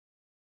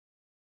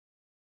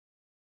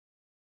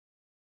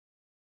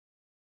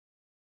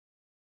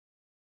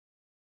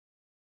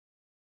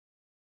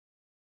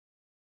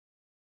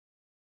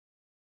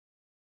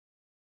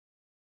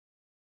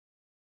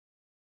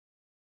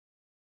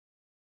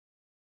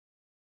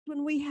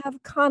when we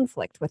have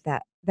conflict with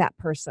that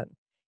person?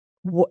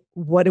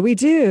 What do we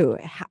do?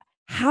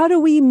 How do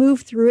we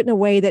move through it in a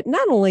way that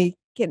not only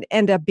can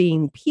end up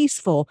being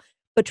peaceful,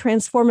 but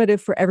transformative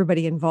for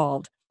everybody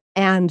involved?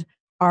 And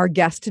our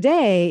guest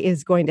today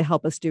is going to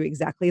help us do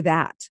exactly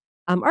that.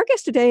 Our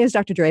guest today is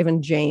Dr.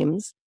 Dravon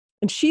James,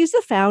 and she's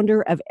the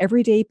founder of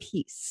Everyday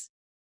Peace.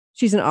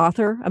 She's an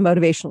author, a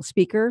motivational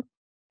speaker,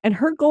 and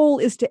her goal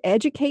is to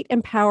educate,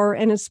 empower,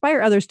 and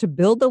inspire others to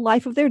build the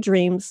life of their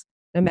dreams,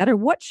 no matter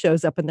what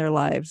shows up in their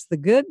lives, the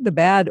good, the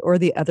bad, or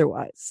the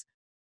otherwise.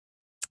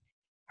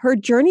 Her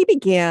journey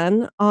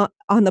began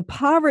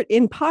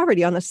in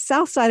poverty on the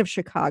south side of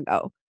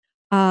Chicago.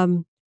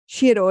 Um,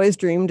 she had always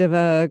dreamed of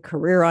a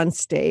career on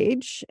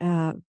stage,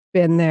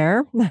 been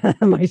there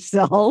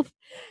myself.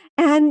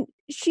 And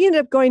she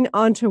ended up going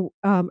on to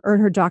earn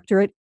her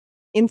doctorate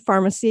in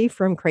pharmacy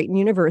from Creighton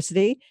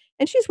University.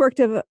 And she's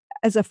worked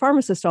as a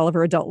pharmacist all of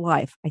her adult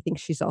life. I think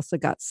she's also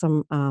got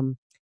some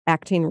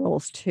acting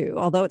roles too,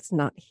 although it's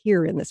not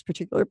here in this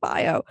particular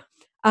bio.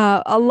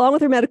 Along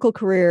with her medical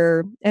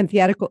career and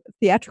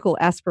theatrical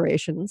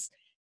aspirations,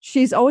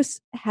 she's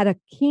always had a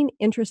keen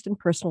interest in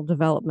personal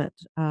development.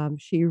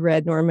 She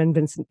read Norman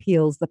Vincent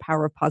Peale's The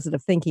Power of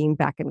Positive Thinking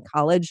back in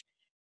college,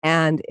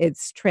 and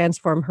it's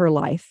transformed her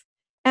life.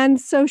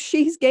 And so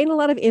she's gained a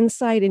lot of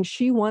insight, and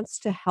she wants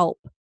to help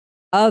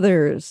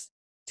others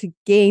to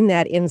gain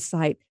that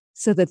insight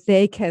so that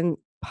they can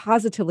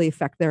positively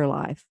affect their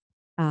life.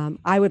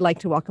 I would like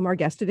to welcome our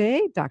guest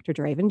today, Dr.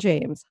 Dravon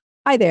James.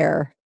 Hi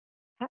there.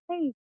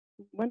 Hi,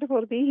 wonderful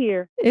to be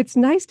here. It's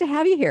nice to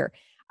have you here.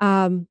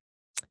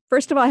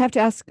 First of all, I have to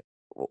ask,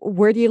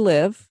 where do you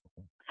live?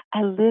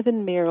 I live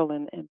in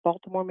Maryland, in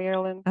Baltimore,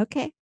 Maryland.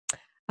 Okay.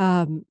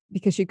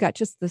 Because you've got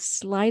just the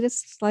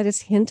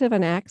slightest hint of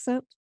an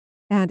accent.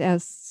 And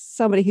as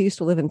somebody who used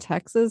to live in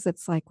Texas,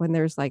 it's like when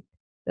there's like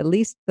at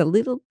least the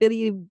little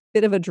bitty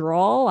bit of a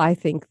drawl, I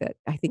think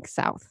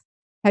South.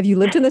 Have you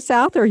lived in the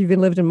South, or you've been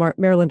lived in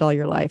Maryland all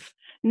your life?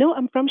 No,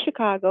 I'm from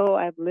Chicago.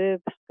 I've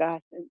lived, gosh,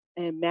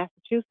 in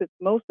Massachusetts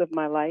most of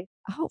my life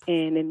Oh,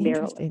 and in Maryland.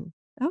 interesting.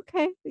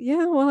 Okay.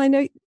 Yeah. Well, I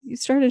know you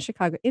started in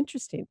Chicago.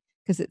 Interesting.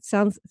 Because it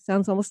sounds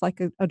almost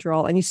like a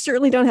drawl. And you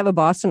certainly don't have a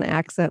Boston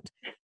accent.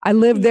 I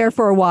lived there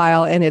for a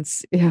while, and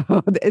it's,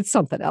 it's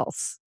something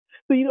else.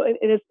 So, and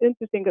it's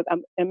interesting because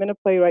I'm in a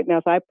play right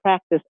now, so I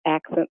practice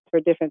accents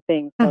for different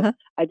things. So Uh-huh.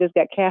 I just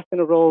got cast in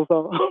a role,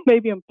 so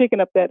maybe I'm picking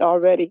up that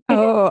already.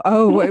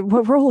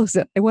 What role is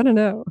it? I want to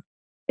know.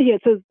 Yeah,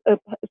 it's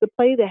a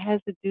play that has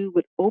to do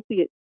with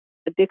opiate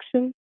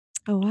addiction.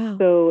 Oh, wow.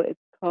 So it's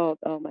called,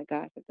 oh my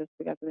gosh, I just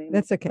forgot the name of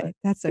That's it. But okay.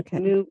 That's it's a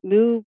okay.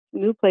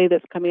 new play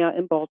that's coming out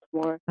in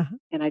Baltimore, Uh-huh.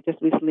 and I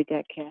just recently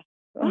got cast.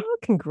 So, Oh,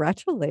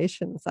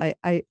 congratulations.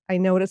 I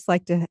know what it's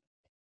like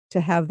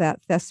to have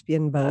that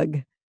thespian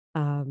bug.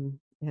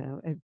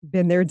 I've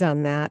been there,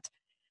 done that.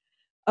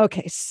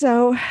 Okay,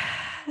 so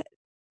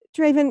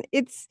Draven,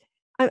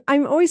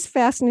 I'm always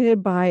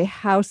fascinated by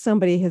how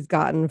somebody has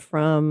gotten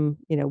from,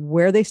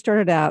 where they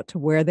started out to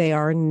where they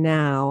are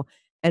now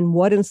and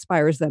what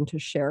inspires them to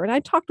share. And I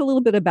talked a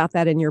little bit about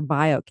that in your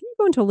bio. Can you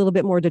go into a little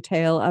bit more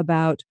detail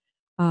about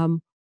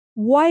um,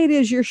 why it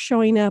is you're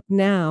showing up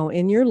now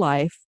in your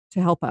life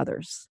to help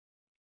others?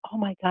 oh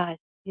my gosh,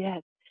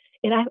 yes.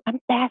 And I'm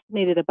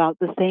fascinated about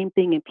the same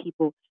thing in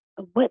people.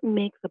 What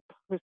makes a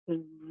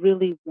person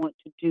really want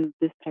to do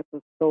this type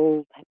of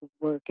soul type of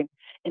work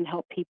and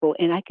help people?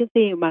 And I can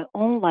say in my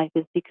own life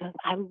is because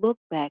I look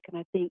back and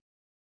I think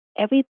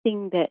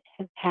everything that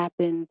has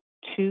happened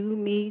to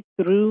me,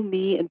 through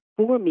me, and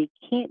for me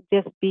can't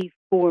just be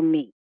for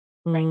me,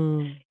 right?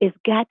 Mm, It's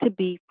got to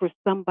be for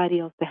somebody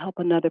else to help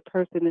another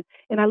person.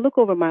 And I look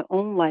over my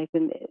own life,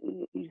 and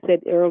you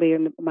said earlier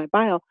in my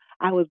bio,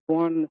 I was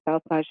born in the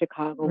South Side of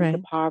Chicago with the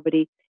right.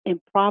 poverty,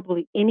 and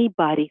probably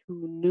anybody who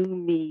knew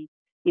me,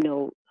 you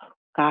know,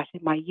 gosh,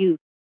 in my youth,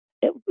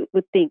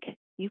 would think,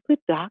 you put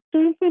doctor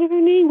in front of her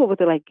name? What was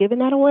it like giving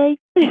that away?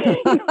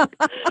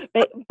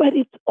 Right? But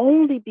it's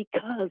only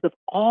because of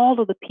all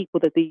of the people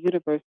that the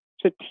universe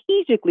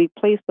strategically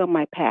placed on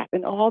my path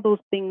and all those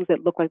things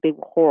that look like they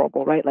were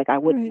horrible, right? Like I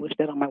wouldn't Right. wish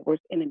that on my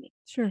worst enemy.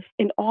 Sure.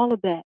 And all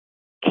of that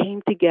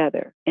came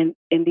together. And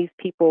these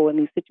people and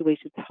these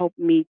situations helped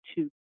me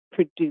to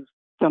produce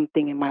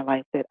something in my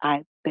life that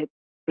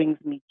brings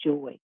me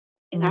joy.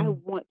 And I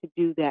Mm. want to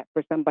do that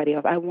for somebody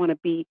else. I want to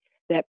be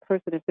that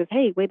person that says,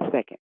 hey, wait a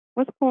second,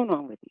 what's going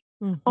on with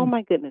you? Oh Mhm.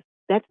 my goodness,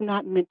 that's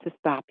not meant to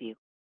stop you.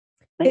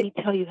 Let It me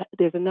tell you,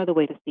 there's another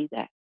way to see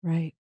that.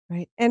 Right,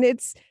 right, and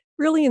it's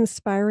really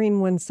inspiring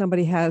when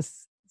somebody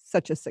has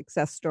such a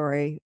success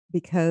story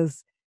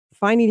because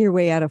finding your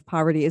way out of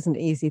poverty isn't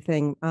an easy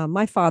thing.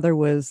 My father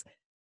was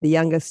the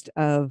youngest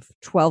of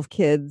 12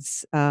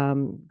 kids,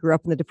 grew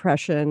up in the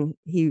Depression.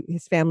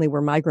 His family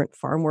were migrant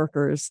farm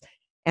workers,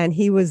 and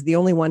he was the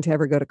only one to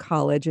ever go to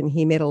college, and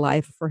he made a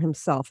life for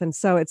himself, and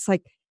so it's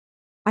like,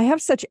 I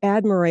have such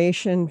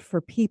admiration for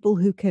people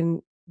who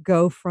can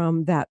go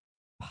from that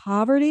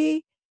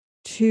poverty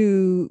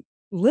to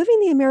living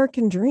the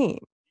American dream.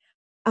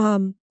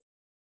 Um,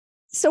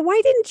 So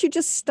why didn't you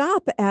just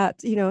stop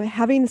at,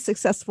 having a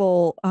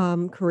successful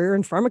career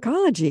in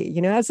pharmacology?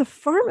 As a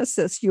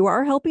pharmacist, you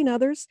are helping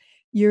others.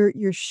 You're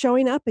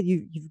showing up, and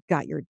you've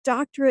got your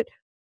doctorate.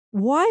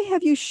 Why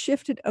have you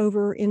shifted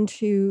over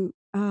into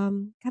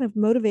kind of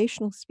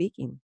motivational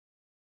speaking?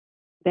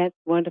 That's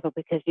wonderful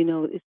because,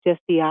 it's just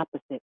the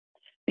opposite.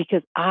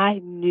 Because I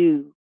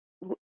knew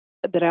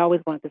that I always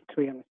wanted this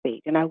career on the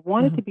stage. And I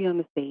wanted Uh-huh. to be on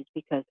the stage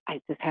because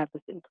I just have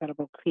this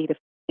incredible creative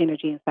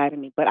energy inside of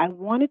me. But I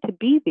wanted to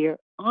be there,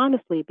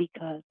 honestly,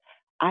 because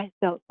I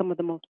felt some of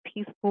the most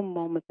peaceful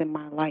moments in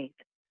my life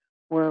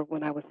were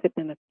when I was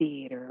sitting in a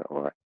theater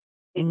or,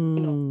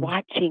 Mm,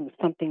 watching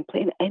something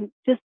play. And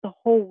just the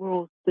whole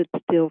world stood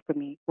still for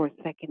me for a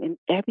second. And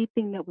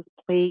everything that was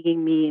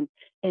plaguing me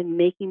and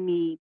making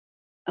me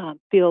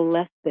feel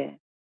less than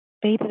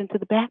faded into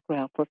the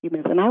background for a few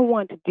minutes. And I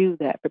wanted to do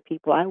that for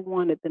people. I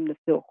wanted them to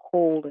feel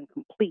whole and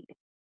complete.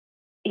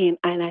 And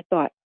I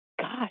thought,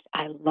 gosh,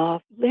 I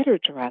love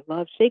literature. I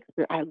love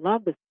Shakespeare. I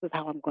love this. This is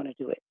how I'm going to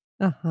do it.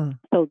 uh-huh.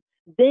 So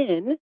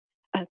then,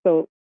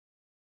 so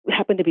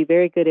happened to be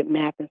very good at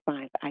math and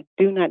science. I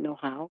do not know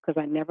how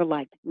because I never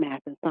liked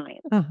math and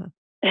science. Uh-huh.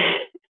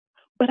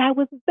 But I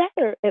was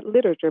better at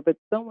literature. But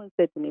someone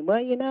said to me, well,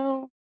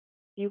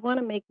 you want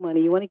to make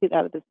money, you want to get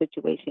out of this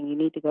situation, you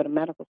need to go to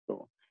medical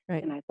school.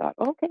 Right. And I thought,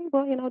 okay,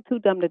 well, too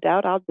dumb to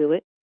doubt, I'll do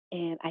it.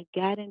 And I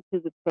got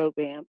into the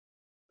program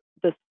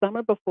the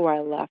summer before I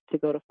left to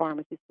go to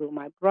pharmacy school.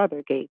 My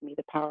brother gave me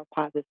The Power of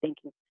Positive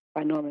Thinking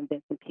by Norman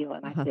Vincent Peale.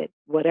 And I Uh-huh. said,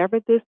 whatever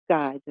this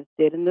guy just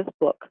did in this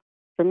book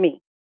for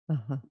me,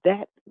 Uh-huh.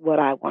 that's what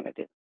I want to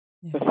do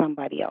for Yeah.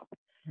 somebody else.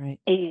 Right.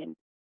 And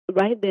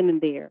right then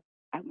and there,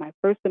 my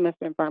first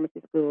semester in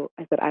pharmacy school,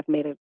 I said, I've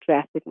made a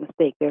drastic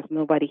mistake. There's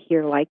nobody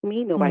here like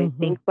me. Nobody Hmm.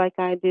 thinks like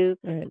I do.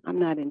 Right. I'm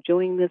not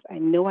enjoying this. I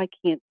know I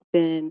can't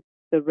spend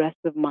the rest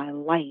of my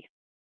life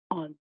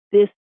on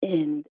this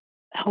end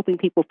helping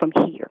people from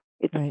here.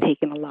 It's Right.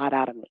 taken a lot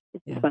out of me.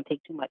 It's Yeah. going to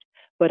take too much.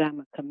 But I'm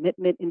a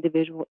commitment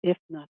individual, if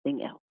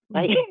nothing else.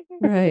 Right?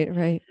 Hmm. Right.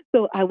 Right.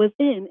 So I was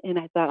in and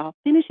I thought I'll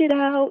finish it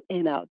out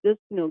and I'll just,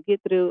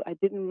 get through. I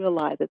didn't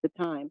realize at the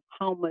time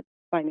how much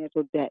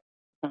financial debt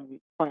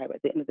required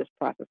at the end of this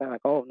process. I'm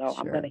like, oh no,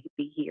 I'm going Sure. to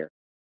be here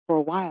for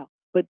a while.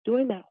 But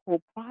during that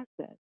whole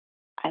process,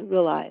 I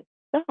realized,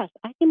 gosh,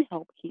 I can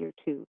help here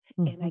too.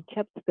 And Hmm. I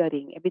kept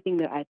studying everything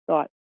that I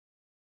thought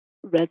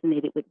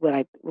resonated with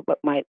what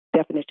my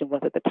definition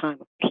was at the time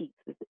of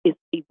peace. It's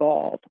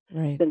evolved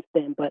Right. since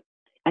then, but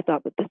I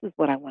thought, but this is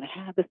what I want to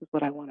have. This is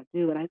what I want to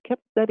do, and I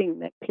kept studying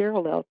that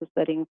parallel to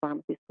studying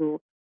pharmacy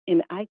school.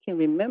 And I can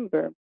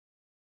remember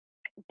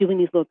doing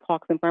these little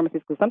talks in pharmacy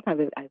school.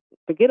 Sometimes I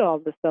forget all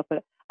this stuff,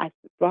 but I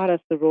brought a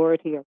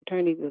sorority or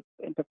fraternity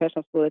in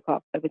professional school. They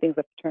call everything's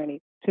a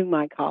fraternity to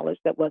my college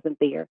that wasn't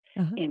there,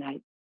 Uh-huh.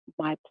 and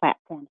my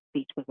platform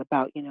speech was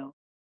about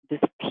this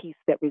peace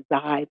that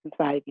resides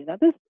inside of you. Now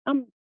this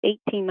I'm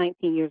 18,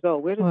 19 years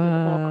old. Where does this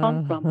all come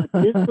Wow. from? But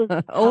this was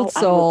Old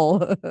how I was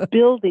soul.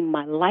 building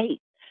my life.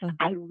 Uh,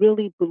 I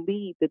really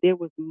believed that there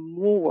was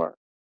more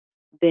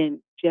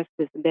than just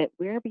this and that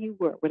wherever you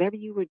were, whatever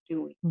you were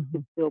doing, you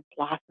could mhm. still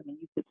blossom and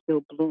you could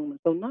still bloom. And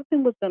so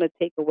nothing was going to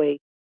take away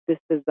this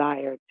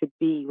desire to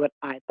be what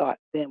I thought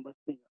then was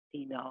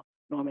female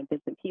Norman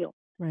Vincent Peale.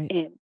 Right.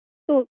 And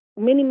so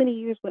many, many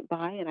years went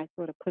by and I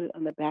sort of put it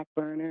on the back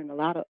burner and a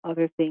lot of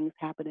other things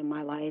happened in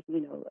my life.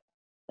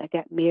 I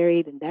got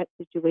married and that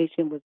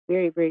situation was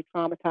very, very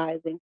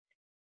traumatizing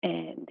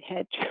and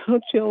had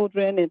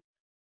children. And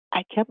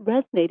I kept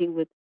resonating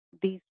with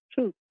these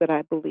truths that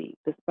I believe,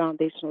 this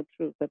foundational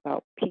truth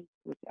about peace,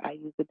 which I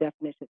use the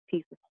definition of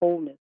peace is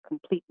wholeness,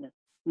 completeness,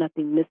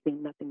 nothing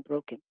missing, nothing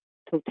broken,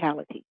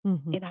 totality.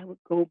 Mhm. And I would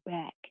go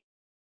back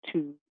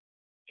to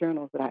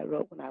journals that I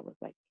wrote when I was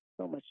like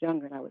so much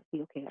younger, and I would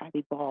see, okay, I've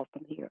evolved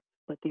from here,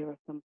 but there are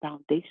some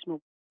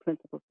foundational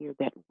principles here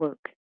that work.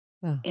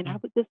 And I Uh-huh.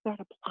 would just start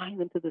applying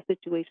them to the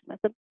situation. I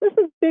said, this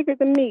is bigger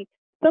than me.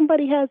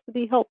 Somebody has to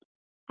be helped.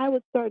 I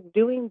would start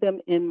doing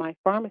them in my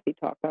pharmacy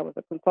talks. I was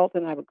a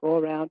consultant. I would go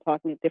around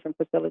talking at different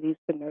facilities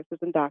to nurses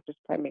and doctors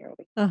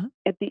primarily. Uh-huh.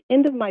 At the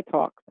end of my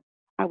talks,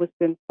 I would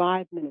spend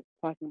 5 minutes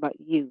talking about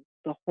you,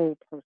 the whole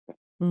person,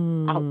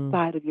 Mm.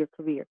 outside of your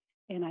career.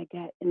 And I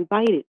got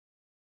invited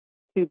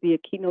to be a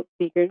keynote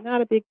speaker.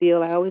 Not a big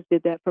deal. I always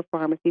did that for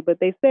pharmacy, but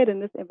they said in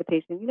this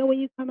invitation, when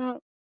you come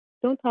out,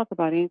 don't talk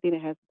about anything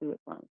that has to do with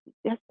pharmacy.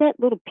 Just that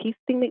little piece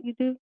thing that you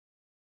do,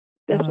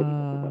 that's what we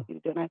Oh, want you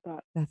to do. And I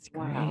thought, that's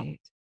wow, great.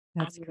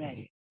 I'm That's ready.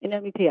 great. And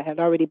let me tell you, I had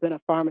already been a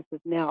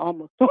pharmacist now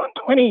almost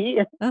 20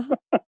 years, Uh-huh.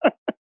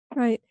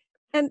 Right.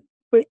 And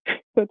but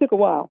so it took a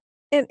while.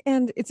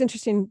 and it's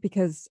interesting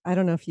because I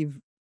don't know if you've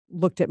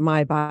looked at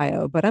my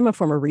bio, but I'm a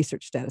former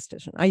research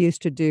statistician. I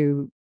used to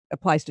do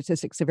apply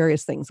statistics to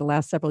various things. The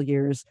last several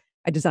years,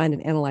 I designed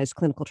and analyzed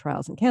clinical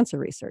trials in cancer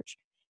research,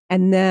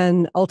 and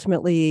then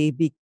ultimately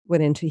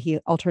went into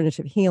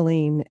alternative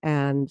healing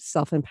and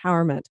self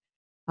empowerment.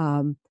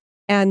 Um,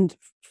 and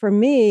for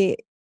me,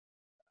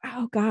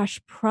 oh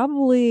gosh,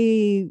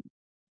 probably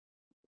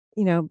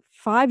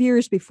 5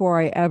 years before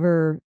I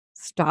ever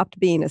stopped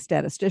being a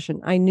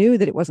statistician. I knew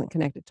that it wasn't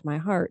connected to my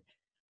heart,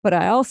 but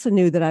I also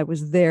knew that I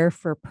was there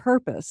for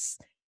purpose.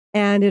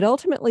 And it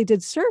ultimately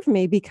did serve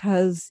me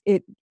because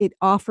it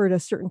offered a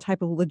certain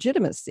type of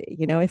legitimacy.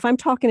 If I'm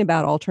talking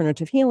about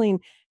alternative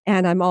healing,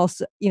 and I'm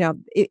also,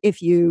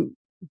 if you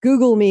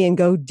Google me and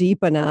go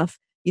deep enough,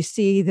 you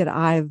see that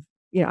I'm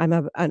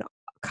an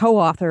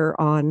co-author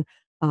on,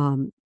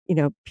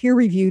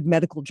 peer-reviewed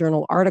medical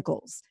journal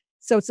articles.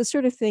 So it's the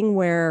sort of thing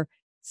where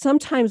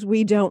sometimes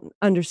we don't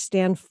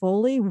understand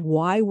fully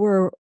why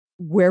we're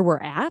where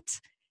we're at.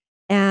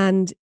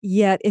 And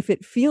yet, if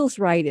it feels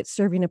right, it's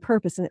serving a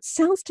purpose. And it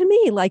sounds to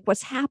me like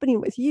what's happening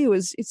with you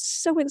is it's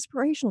so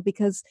inspirational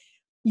because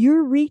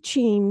you're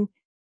reaching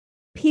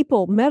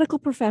people, medical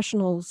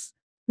professionals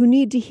who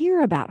need to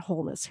hear about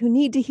wholeness, who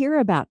need to hear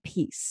about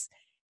peace.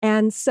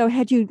 And so,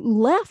 had you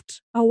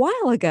left a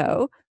while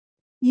ago,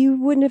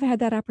 you wouldn't have had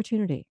that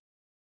opportunity.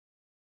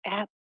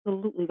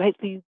 Absolutely, right?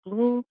 So you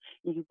bloom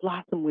and you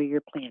blossom where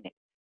you're planted,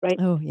 right?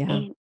 Oh, yeah.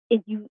 And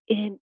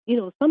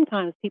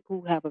sometimes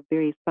people who have a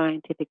very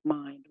scientific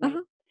mind, right?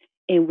 Uh-huh.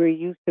 And we're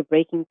used to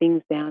breaking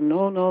things down.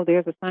 No, no,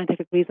 there's a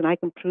scientific reason I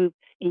can prove.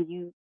 And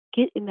you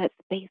get in that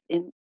space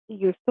and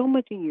you're so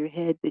much in your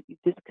head that you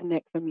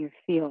disconnect from your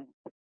feelings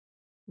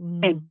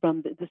and Mm,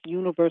 from this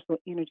universal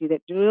energy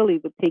that really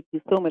would take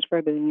you so much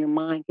further than your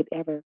mind could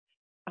ever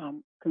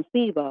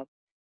conceive of.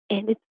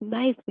 And it's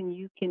nice when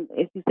you can,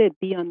 as you said,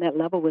 be on that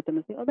level with them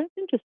and say, "Oh, that's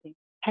interesting.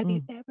 Have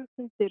you mm. ever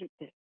considered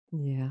this?"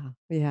 Yeah,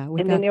 yeah,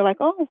 we've And then got they're like,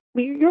 "Oh,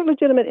 well, you're a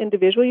legitimate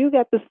individual. You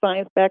got the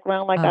science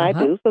background like I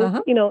uh-huh, do, so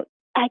uh-huh.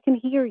 I can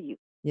hear you."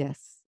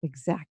 Yes,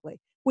 exactly.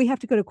 We have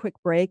to go to a quick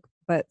break,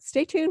 but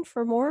stay tuned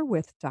for more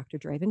with Dr.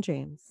 Draven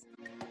James.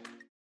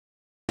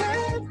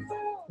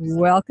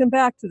 Welcome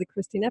back to the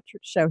Christine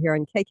Upchurch Show here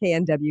on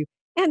KKNW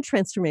and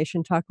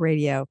Transformation Talk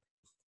Radio.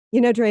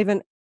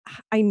 Draven,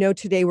 I know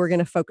today we're going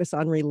to focus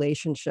on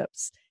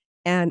relationships.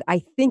 And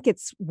I think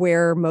it's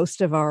where most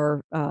of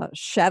our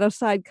shadow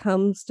side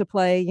comes to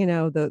play.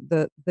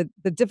 The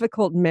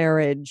difficult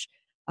marriage,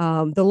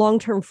 the long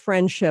term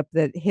friendship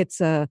that hits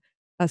a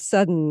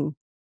sudden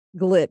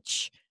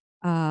glitch,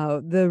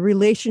 the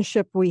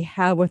relationship we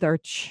have with our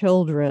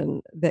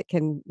children that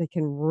can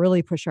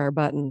really push our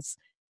buttons.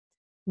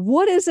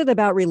 What is it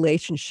about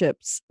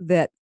relationships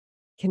that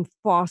can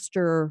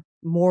foster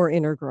more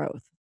inner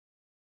growth?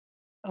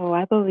 Oh,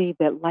 I believe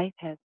that life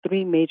has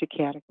three major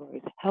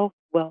categories: health,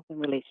 wealth, and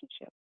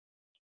relationship.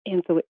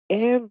 And so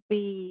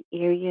every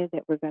area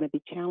that we're going to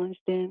be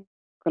challenged in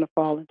going to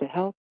fall into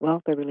health,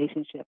 wealth, or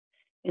relationship.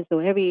 And so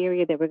every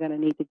area that we're going to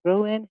need to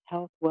grow in,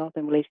 health, wealth,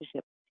 and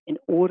relationship, in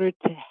order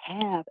to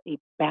have a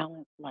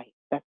balanced life.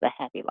 That's the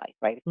happy life,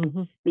 right? If you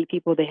Mhm. meet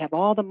people, they have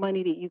all the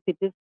money that you could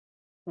just,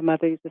 my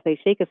mother used to say,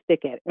 shake a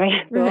stick at it,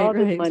 right? So Right, all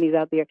this right. money's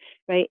out there,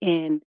 right?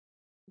 And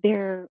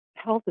their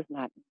health is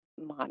not.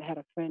 I had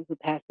a friend who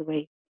passed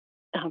away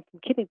from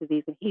kidney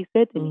disease, and he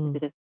said to me, he Mm,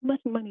 said, "As much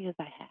money as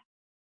I have,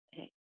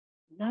 hey,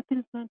 nothing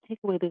is going to take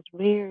away this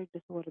rare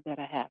disorder that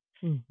I have."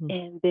 mhm.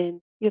 And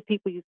then you have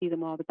people, you see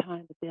them all the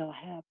time, but they'll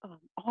have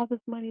all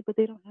this money, but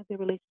they don't have their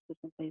relationships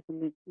in place,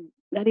 and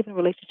not even a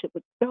relationship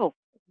with self.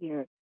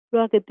 They're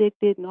drug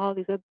addicted and all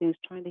these other things,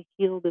 trying to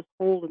heal this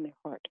hole in their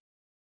heart.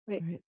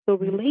 Right. Right, So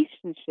right.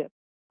 relationships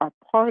are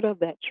part of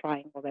that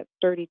triangle, that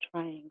sturdy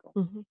triangle.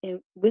 Mhm.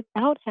 And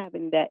without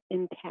having that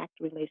intact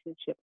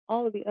relationship,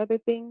 all of the other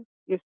things,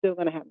 you're still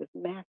going to have this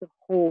massive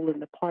hole in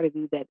the part of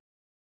you that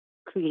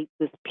creates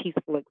this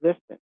peaceful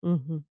existence.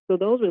 Mhm. So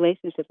those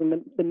relationships,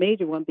 and the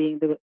major one being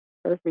the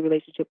earthly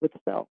relationship with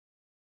self,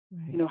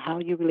 Right. how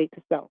you relate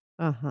to self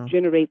Uh-huh.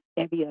 generates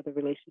every other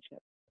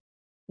relationship.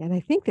 And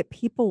I think that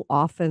people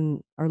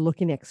often are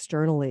looking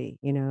externally,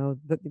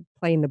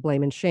 playing the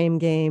blame and shame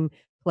game,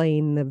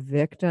 playing the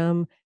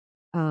victim.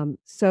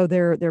 So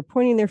they're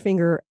pointing their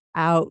finger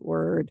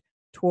outward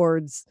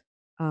towards,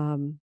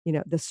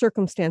 the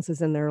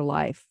circumstances in their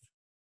life.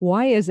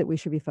 Why is it we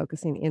should be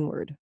focusing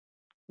inward?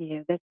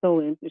 Yeah, that's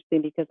so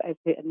interesting because I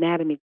say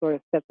anatomy sort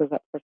of sets us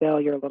up for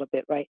failure a little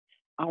bit, right?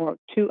 Our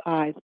two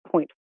eyes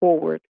point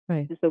forward.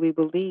 Right. And so we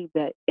believe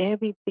that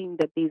everything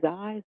that these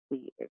eyes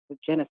see is the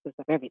genesis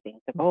of everything.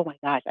 It's like, Mm, oh my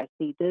gosh, I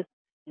see this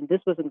and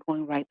this wasn't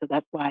going right, so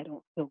that's why I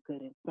don't feel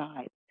good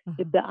inside. If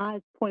uh-huh. the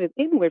eyes pointed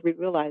inward, we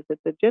realize that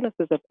the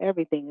genesis of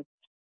everything is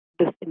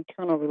this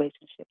internal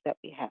relationship that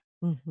we have.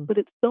 Mhm. But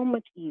it's so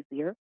much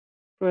easier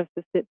for us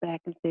to sit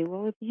back and say,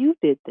 well, if you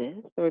did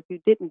this, or if you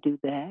didn't do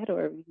that,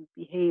 or if you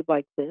behave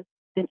like this,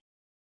 then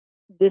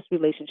this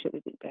relationship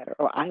would be better,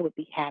 or I would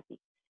be happy.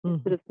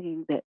 Instead Mhm. of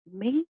saying that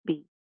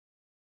maybe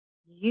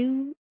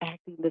you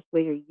acting this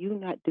way or you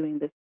not doing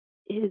this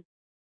is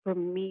for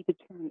me to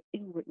turn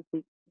inward and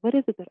say, what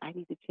is it that I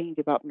need to change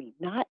about me?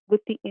 Not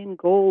with the end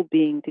goal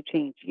being to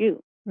change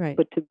you, Right.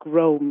 but to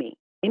grow me.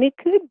 And it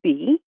could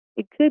be,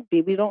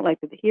 we don't like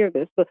to hear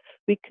this, but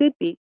we could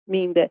be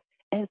mean that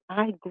as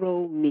I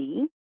grow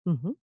me,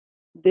 Mhm.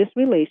 this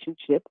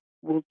relationship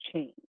will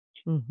change.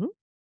 Mhm.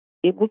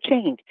 It will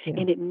change. Yeah.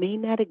 And it may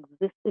not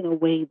exist in a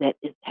way that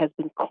has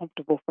been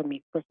comfortable for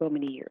me for so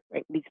many years,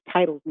 right? These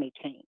titles may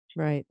change.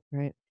 Right,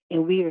 right.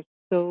 And we are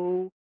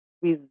so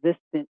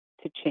resistant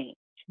to change.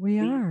 We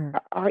We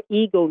are. our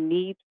ego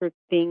needs for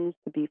things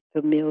to be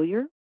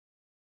familiar,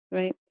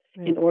 right?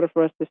 Right. In order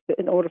for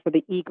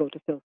the ego to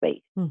feel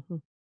safe.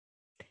 Mhm.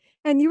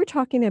 And you were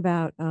talking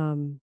about,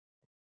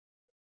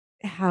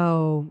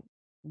 how,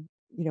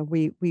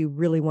 we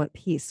really want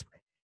peace.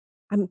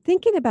 I'm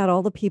thinking about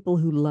all the people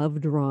who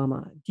love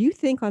drama. Do you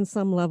think on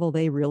some level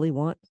they really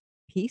want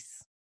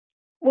peace?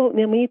 Well,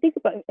 then when you think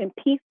about and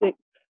peace,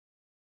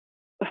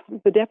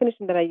 the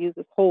definition that I use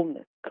is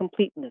wholeness,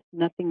 completeness,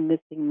 nothing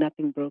missing,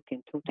 nothing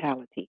broken,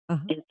 totality.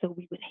 Uh-huh, And so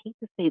we would hate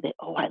to say that,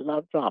 oh, I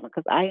love drama,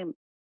 because I am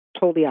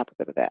totally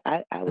opposite of that.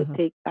 I would uh-huh.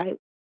 take I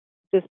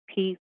just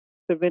peace,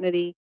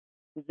 serenity,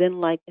 zen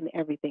like in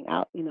everything.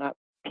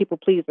 People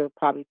pleaser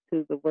probably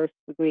to the worst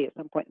degree at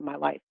some point in my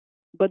life.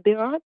 But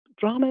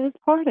drama is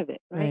part of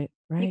it, right?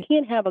 Right, You right.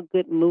 can't have a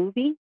good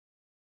movie,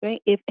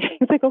 right? If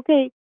it's like,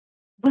 okay,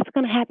 what's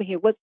going to happen here?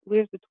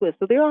 Where's the twist?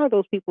 So there are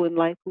those people in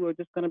life who are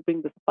just going to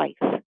bring the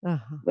spice,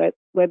 Uh-huh.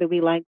 whether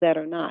we like that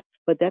or not.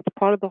 But that's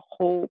part of the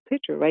whole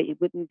picture, right?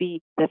 It wouldn't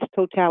be that's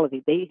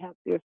totality.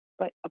 There's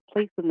like a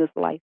place in this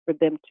life for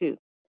them too.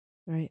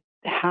 Right.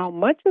 How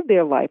much of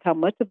their life, how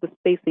much of the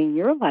space in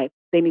your life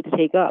they need to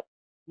take up,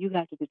 you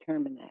have to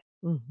determine that.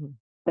 Mhm.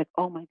 Like,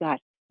 oh my gosh,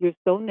 you're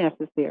so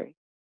necessary,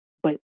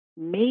 but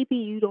maybe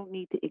you don't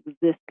need to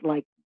exist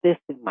like this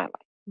in my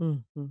life,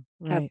 Mhm.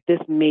 have Right. this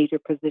major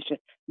position.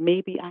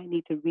 Maybe I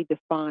need to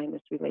redefine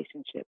this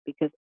relationship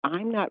because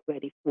I'm not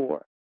ready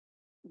for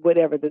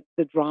whatever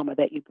the drama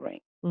that you bring.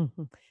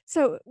 Mhm.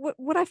 So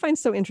what I find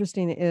so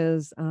interesting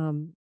is,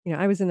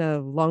 I was in a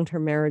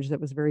long-term marriage that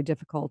was very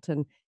difficult,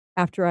 and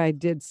after I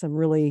did some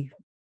really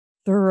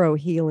thorough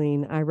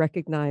healing, I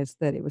recognized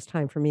that it was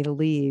time for me to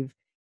leave,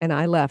 and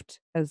I left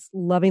as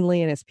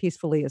lovingly and as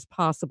peacefully as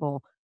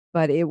possible,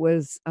 but it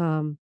was,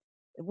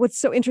 what's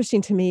so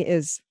interesting to me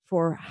is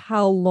for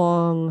how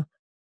long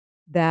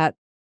that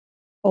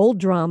old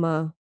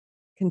drama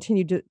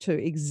continued to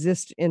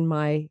exist in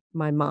my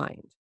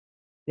mind.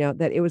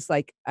 That it was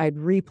like I'd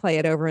replay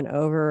it over and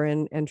over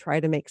and try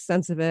to make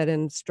sense of it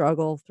and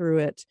struggle through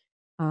it.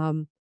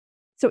 Um,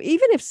 so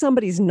even if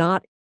somebody's no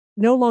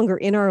longer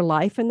in our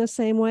life in the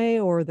same way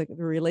or the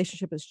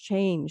relationship has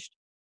changed,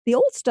 the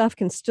old stuff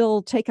can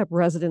still take up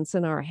residence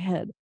in our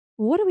head.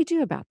 What do we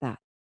do about that?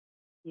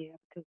 Yeah,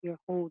 because you're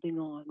holding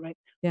on, right?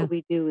 Yeah. What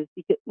we do is,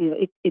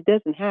 it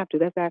doesn't have to.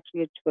 That's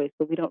actually a choice,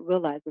 but we don't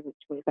realize it's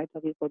a choice. I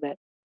tell people that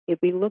if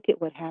we look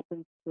at what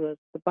happens to us,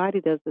 the body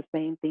does the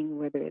same thing,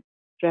 whether it's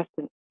stressed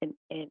and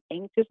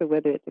anxious or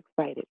whether it's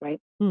excited,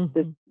 right?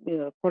 This,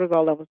 Mhm.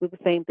 cortisol levels do the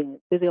same thing.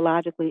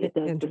 Physiologically, it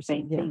does the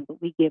Interesting, same yeah. thing,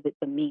 but we give it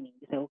the meaning.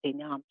 We say, okay,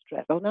 now I'm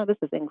stressed. Oh, now this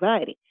is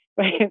anxiety,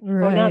 right?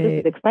 Oh, now this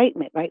is Right.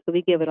 excitement, right? So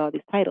we give it all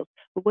these titles.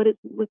 But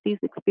what these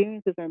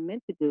experiences are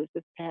meant to do is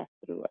just pass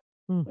through us.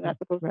 We're not Mhm.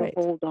 supposed to Right.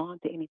 hold on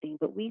to anything,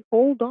 but we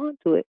hold on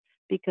to it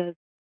because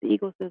the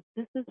ego says,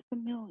 this is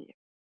familiar.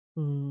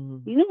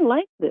 Mm. You don't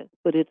like this,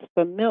 but it's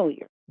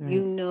familiar.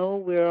 You Right, know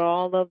where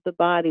all of the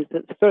bodies,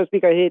 so to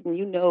speak, are hidden.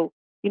 You know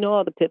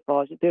all the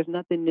pitfalls. There's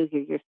nothing new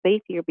here. You're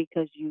safe here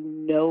because you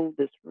know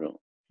this room.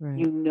 right.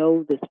 You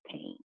know this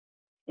pain.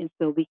 And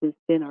so we can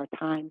spend our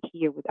time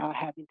here without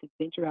having to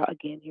venture out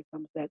again. Here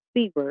comes that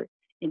C word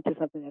into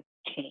something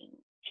that's changed,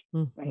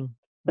 right? Mhm.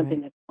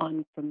 Something Right. that's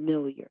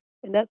unfamiliar.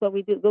 And that's what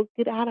we do. Go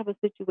get out of a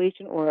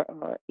situation,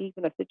 or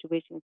even a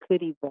situation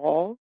could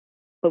evolve,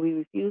 but we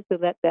refuse to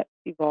let that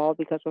evolve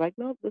because we're like,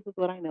 no, this is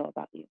what I know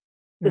about you.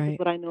 This is Right.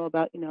 what I know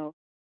about,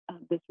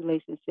 this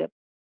relationship.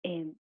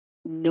 And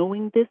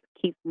knowing this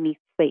keeps me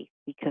safe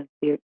because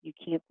you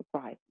can't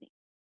surprise me.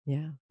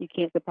 Yeah. You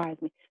can't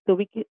surprise me. So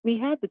we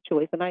have the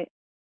choice, and I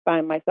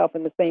find myself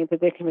in the same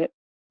predicament.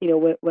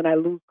 When I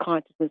lose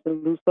consciousness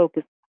and lose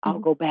focus, I'll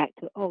Mhm. go back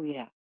to, oh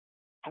yeah,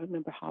 I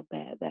remember how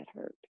bad that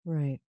hurt.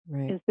 Right,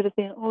 right. Instead of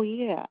saying, oh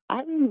yeah,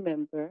 I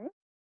remember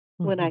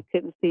when I Mhm.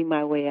 couldn't see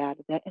my way out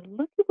of that, and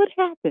look at what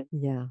happened.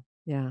 Yeah,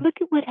 yeah.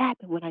 Look at what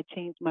happened when I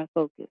changed my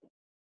focus.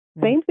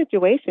 Right. Same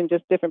situation,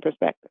 just different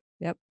perspective.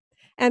 Yep.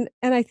 And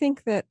I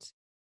think that,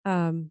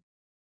 um,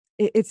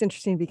 it's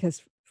interesting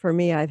because for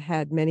me, I've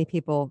had many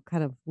people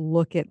kind of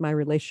look at my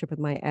relationship with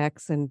my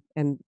ex and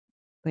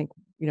think,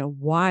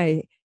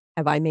 "Why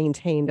have I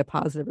maintained a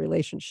positive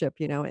relationship?"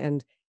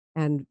 And,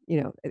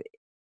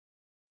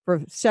 for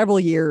several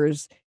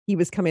years, he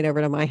was coming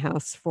over to my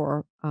house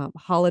for,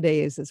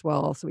 holidays as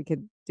well, so we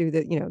could do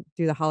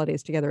the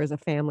holidays together as a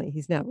family.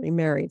 He's now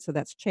remarried, so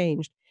that's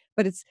changed.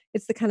 But it's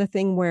the kinda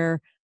thing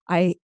where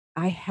I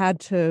I had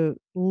to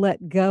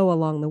let go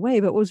along the way,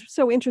 but what was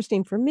so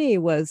interesting for me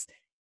was,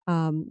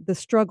 the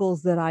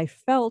struggles that I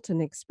felt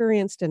and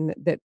experienced and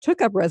that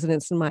took up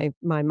residence in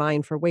my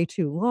mind for way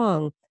too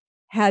long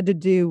had to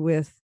do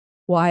with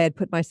why I'd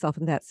put myself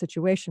in that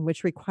situation,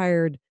 which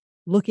required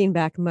looking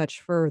back much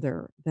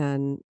further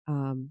than,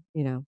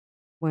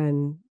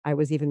 when I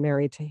was even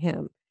married to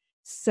him.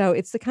 So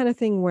it's the kind of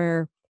thing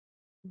where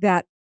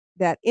that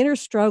that inner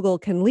struggle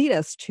can lead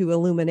us to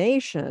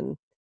illumination,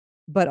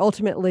 but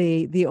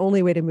ultimately the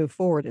only way to move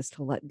forward is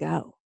to let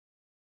go.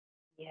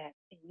 Yes.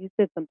 And you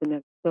said something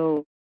that's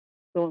so,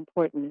 so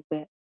important, is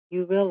that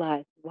you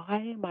realize, why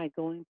am I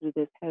going through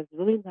this? Has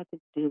really nothing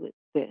to do with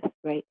this,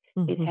 right?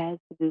 It Mhm. has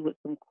to do with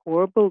some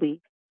core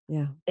beliefs,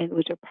 Yeah. and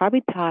which are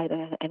probably tied.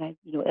 And I,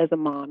 as a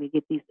mom, you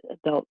get these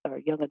adult or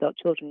young adult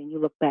children, and you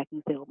look back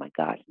and say, "Oh my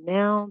gosh,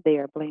 now they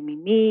are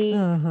blaming me,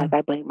 Uh-huh. like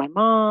I blame my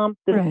mom."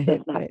 This does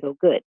Right, not right. feel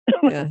good,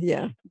 Yeah,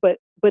 yeah. but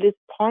it's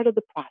part of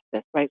the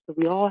process, right? So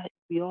we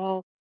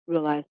all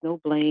realize no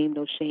blame,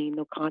 no shame,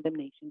 no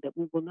condemnation. That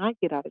we will not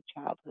get out of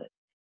childhood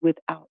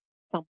without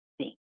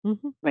something,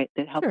 Mhm. right?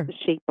 That helps Sure. to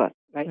shape us,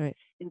 right? Right.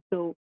 And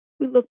so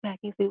we look back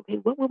and say, okay,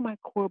 what were my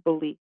core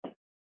beliefs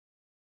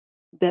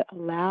that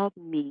allowed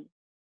me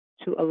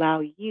to allow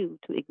you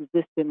to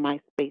exist in my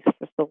space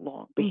for so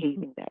long, Mhm.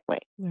 behaving that way,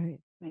 Right.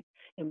 right?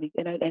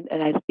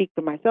 And I speak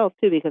for myself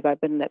too, because I've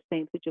been in that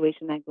same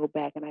situation. I go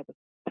back and I was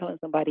telling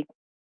somebody,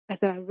 I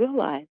said, I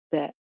realized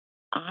that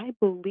I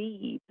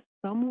believed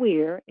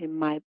somewhere in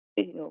my,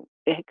 it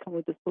had come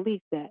with this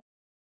belief that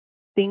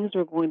things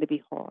were going to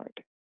be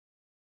hard.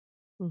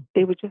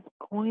 They Mhm. were just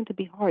going to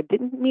be hard.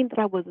 Didn't mean that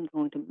I wasn't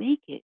going to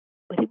make it,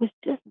 but it was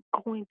just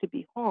going to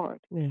be hard.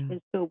 Yeah.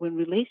 And so when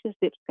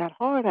relationships got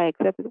hard, I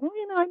accepted, well,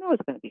 I know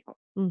it's going to be hard.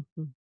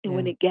 Mhm. And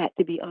when Yeah. it got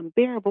to be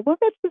unbearable, well,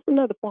 that's just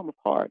another form of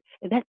hard.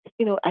 And that's,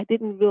 I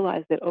didn't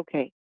realize that,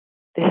 okay,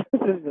 this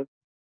is a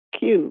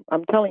cue.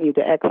 I'm telling you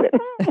to exit.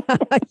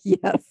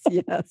 Yes,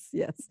 yes,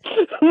 yes.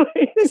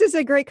 This is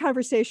a great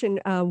conversation.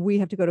 We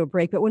have to go to a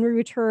break, but when we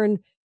return,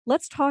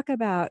 let's talk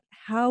about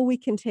how we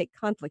can take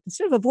conflict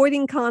instead of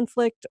avoiding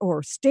conflict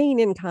or staying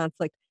in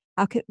conflict.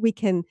 How can we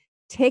can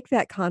take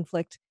that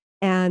conflict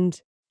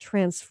and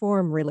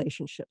transform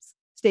relationships?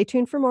 Stay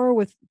tuned for more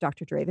with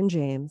Dr. Draven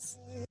James.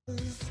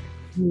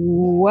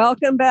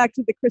 Welcome back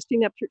to the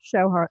Christine Upchurch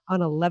Show on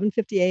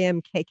 11:50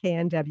 a.m.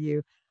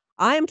 KKNW.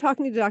 I am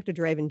talking to Dr.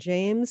 Draven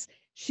James.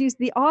 She's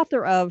the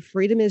author of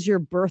Freedom is Your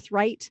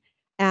Birthright,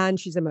 and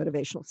she's a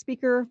motivational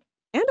speaker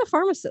and a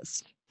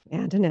pharmacist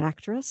and an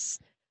actress.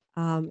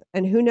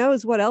 And who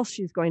knows what else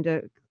she's going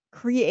to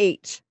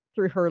create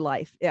through her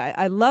life. Yeah,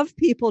 I love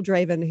people,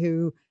 Draven,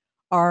 who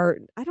are,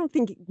 I don't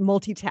think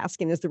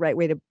multitasking is the right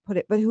way to put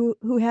it, but who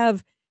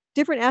have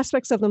different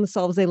aspects of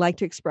themselves they like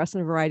to express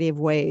in a variety of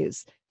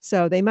ways.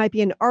 So they might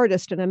be an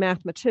artist and a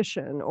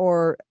mathematician,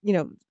 or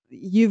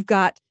you've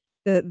got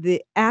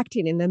the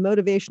acting and the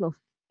motivational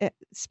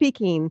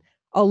speaking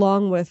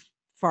along with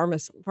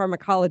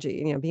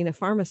pharmacology, being a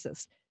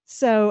pharmacist.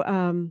 So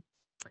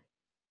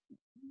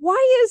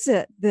why is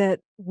it that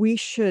we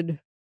should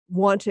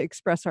want to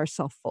express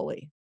ourselves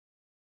fully?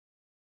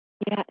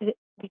 Yeah,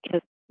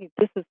 because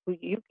this is who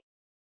you,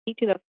 each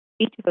of us,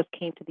 each of us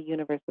came to the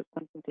universe with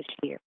something to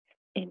share.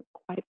 And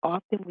quite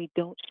often we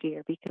don't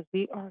share because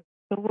we are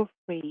so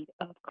afraid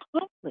of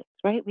conflicts,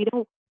 right?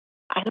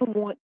 I don't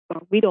want,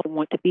 or we don't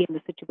want to be in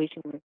the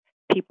situation where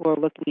people are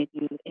looking at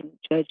you and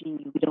judging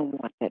you. We don't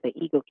want that. The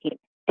ego can't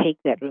take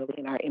that really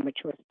in our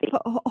immature state.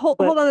 But Hold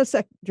on a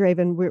sec,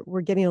 Draven.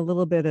 We're getting a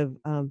little bit of.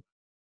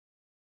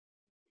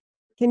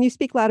 Can you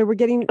speak louder? We're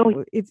getting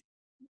oh, it's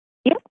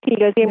yeah, can you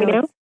guys hear me no, now?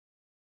 it's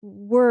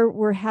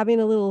we're having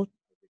a little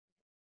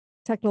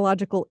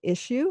technological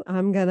issue.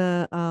 I'm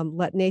gonna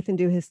let Nathan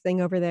do his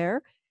thing over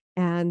there,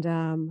 and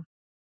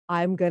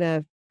I'm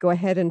gonna go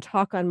ahead and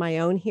talk on my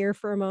own here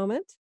for a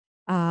moment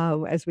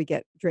as we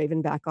get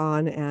Draven back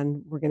on,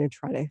 and we're gonna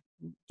try to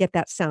get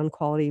that sound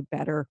quality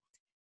better.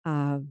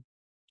 Um,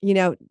 you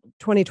know,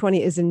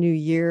 2020 is a new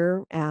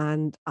year,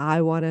 and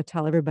I want to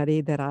tell everybody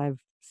that I've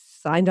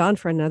signed on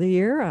for another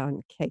year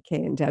on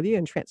KKNW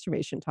and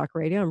Transformation Talk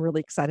Radio. I'm really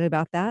excited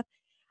about that.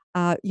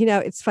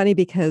 It's funny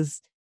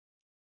because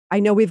I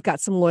know we've got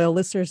some loyal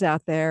listeners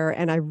out there,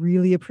 and I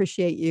really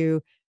appreciate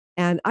you.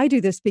 And I do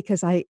this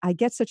because I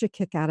get such a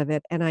kick out of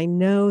it, and I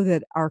know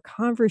that our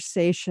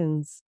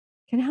conversations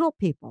can help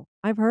people.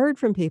 I've heard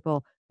from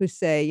people who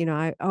say,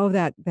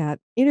 that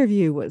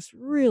interview was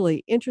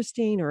really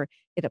interesting, or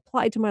it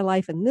applied to my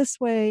life in this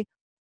way.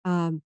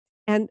 Um,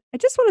 and I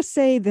just want to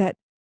say that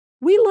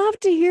we love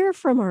to hear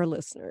from our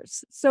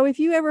listeners. So if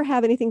you ever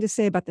have anything to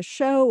say about the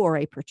show or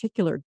a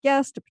particular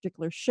guest, a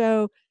particular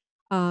show,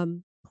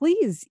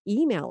 please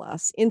email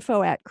us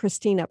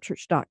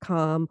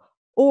info@christineupchurch.com,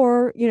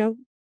 or,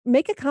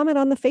 make a comment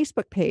on the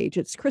Facebook page.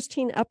 It's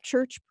Christine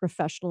Upchurch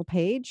professional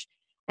page.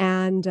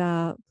 And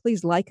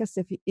please like us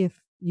if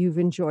you've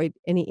enjoyed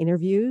any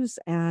interviews.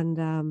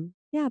 And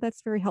yeah,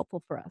 that's very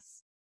helpful for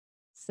us.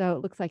 So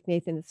it looks like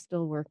Nathan is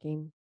still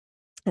working.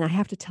 And I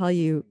have to tell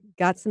you,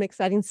 got some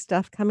exciting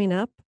stuff coming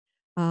up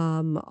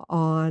on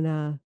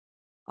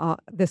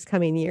this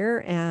coming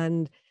year.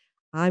 And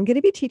I'm going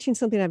to be teaching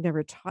something I've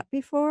never taught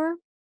before.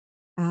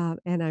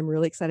 And I'm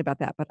really excited about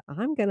that. But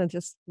I'm going to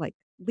just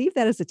leave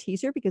that as a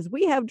teaser because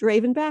we have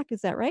Draven back.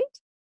 Is that right?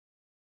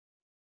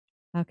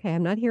 Okay.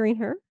 I'm not hearing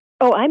her.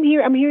 Oh, I'm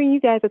here. I'm hearing you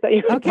guys. I thought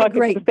you were Okay. talking to the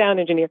Great. sound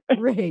engineer.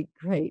 Great.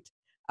 Great.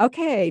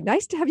 Okay.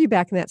 Nice to have you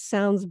back. And that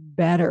sounds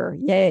better.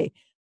 Yay.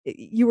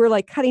 You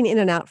were cutting in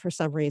and out for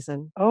some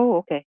reason. Oh,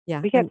 okay.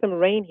 Yeah. We got And some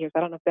rain here, so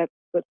I don't know if that's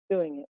what's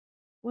doing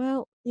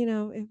well,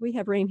 we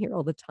have rain here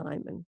all the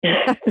time, and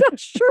it. I'm not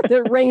sure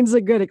that rain's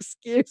a good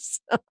excuse.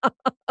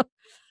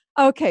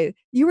 Okay,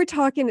 you were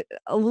talking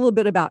a little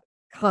bit about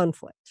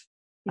conflict.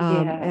 Yeah,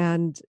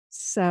 And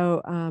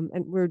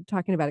we're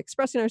talking about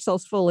expressing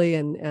ourselves fully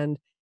and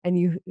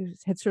you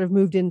had sort of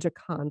moved into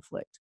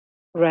conflict.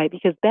 right.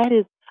 Because that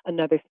is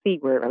another C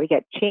word. Right? We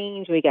got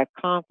change, we got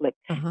conflict,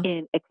 Uh-huh.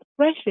 and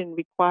expression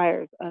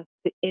requires us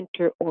to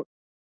enter or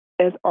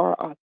as our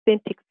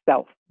authentic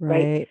self,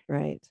 right? Right,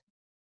 right.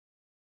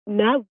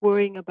 Not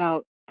worrying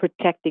about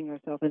protecting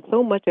ourselves. And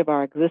so much of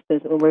our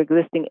existence, when we're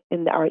existing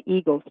in our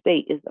ego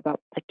state, is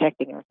about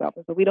protecting ourselves.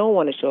 And so we don't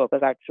want to show up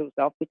as our true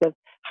self because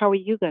how are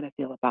you going to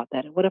feel about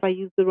that? And what if I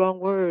use the wrong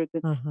words?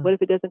 And Uh-huh. what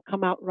if it doesn't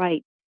come out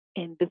right?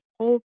 And this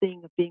whole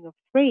thing of being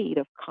afraid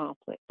of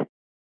conflict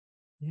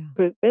Yeah,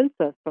 prevents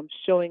us from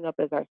showing up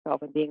as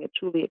ourselves and being a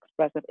truly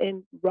expressive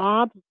and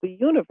robs the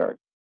universe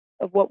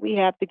of what we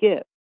have to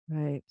give.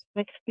 right.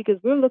 Right? Because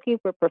we're looking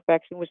for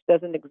perfection, which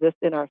doesn't exist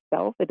in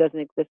ourselves, it doesn't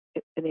exist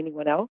in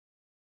anyone else.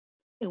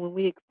 And when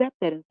we accept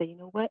that and say, you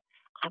know what,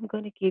 I'm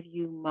going to give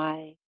you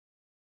my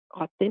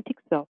authentic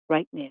self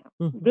right now,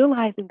 Mhm.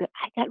 realizing that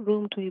I got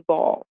room to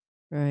evolve,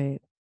 Right.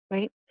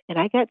 right? And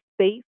I got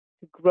space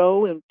to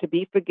grow and to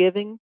be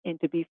forgiving and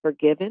to be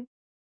forgiven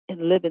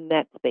and live in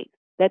that space.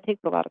 That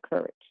takes a lot of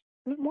courage.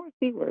 There's more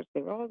C words.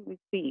 They're all these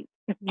C's.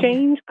 Yeah.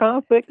 Change,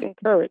 conflict, and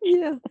courage.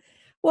 Yeah.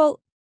 Well,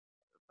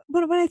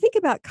 but when I think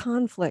about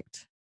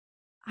conflict,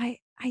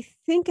 I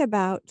think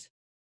about,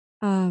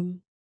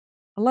 um,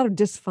 a lot of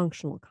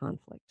dysfunctional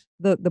conflict,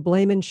 the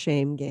blame and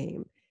shame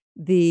game,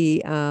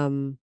 the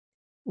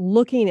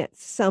looking at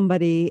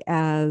somebody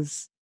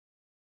as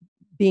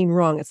being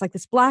wrong. It's like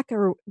this black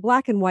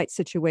and white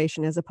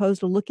situation as opposed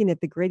to looking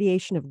at the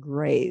gradation of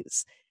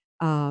grays.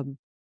 Um,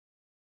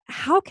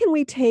 how can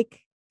we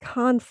take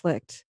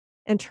conflict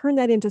and turn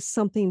that into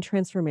something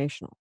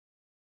transformational?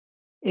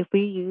 If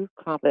we use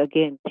conflict,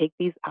 again, take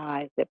these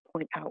eyes that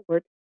point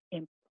outward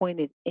and point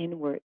it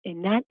inward,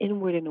 and not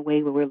inward in a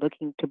way where we're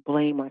looking to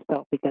blame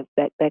ourselves, because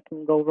that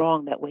can go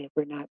wrong that way if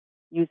we're not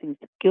using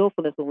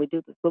skillfulness when we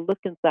do this. But look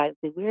inside and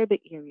say, where are the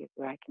areas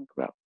where I can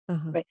grow,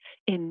 Uh-huh. right?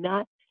 And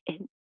not,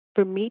 and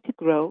for me to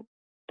grow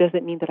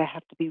doesn't mean that I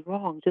have to be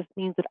wrong. Just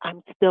means that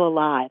I'm still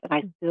alive and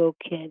I Mm. still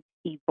can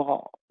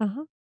evolve.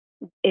 Uh-huh.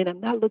 And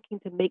I'm not looking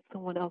to make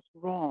someone else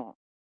wrong.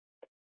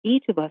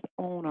 Each of us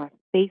own our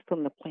space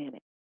on the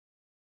planet.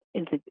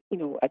 And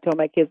to, I tell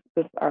my kids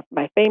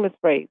my famous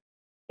phrase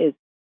is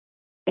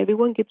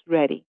everyone gets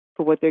ready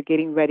for what they're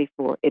getting ready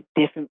for at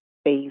different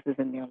phases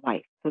in their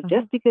life. So Uh-huh.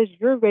 just because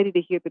you're ready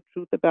to hear the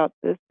truth about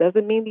this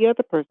doesn't mean the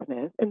other person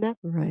is, and that's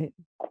Right.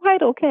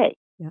 quite okay,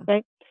 Yeah.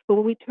 right? But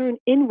when we turn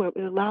inward,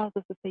 it allows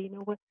us to say, you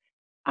know what,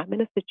 I'm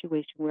in a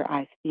situation where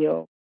I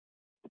feel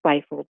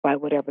stifled by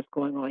whatever's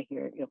going on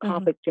here. Uh-huh.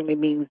 Conflict generally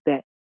means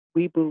that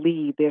we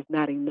believe there's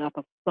not enough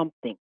of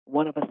something.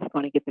 One of us is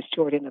going to get the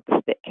short end of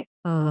the stick.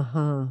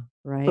 Uh-huh.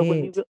 But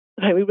when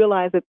Right. we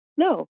realize that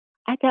no,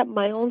 I got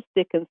my own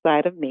stick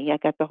inside of me. I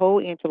got the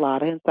whole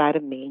enchilada inside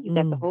of me, and you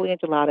got the Mm. whole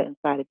enchilada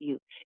inside of you.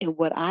 And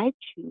what I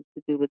choose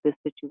to do with this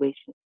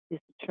situation is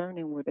to turn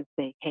inward and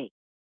say, "Hey,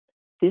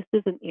 this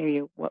is an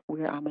area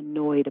where I'm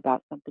annoyed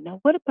about something. Now,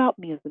 what about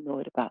me is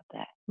annoyed about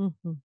that?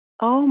 Mhm.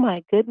 Oh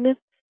my goodness,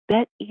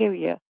 that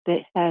area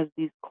that has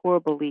these core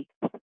beliefs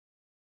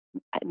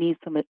needs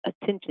some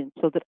attention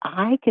so that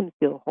I can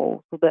feel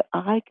whole, so that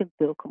I can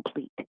feel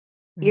complete, Right.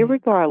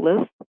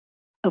 irregardless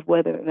of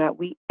whether or not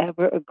we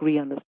ever agree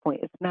on this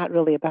point. It's not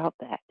really about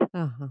that.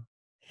 Uh-huh.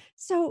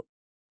 So,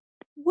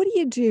 what do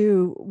you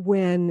do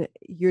when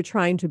you're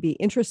trying to be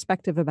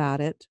introspective about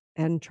it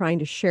and trying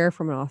to share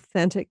from an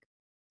authentic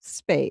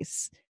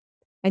space,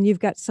 and you've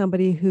got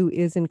somebody who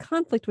is in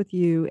conflict with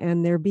you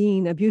and they're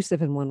being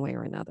abusive in one way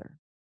or another?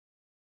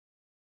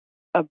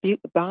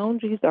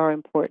 Boundaries are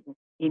important.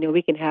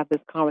 We can have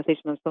this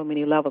conversation on so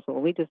many levels, but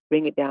when we just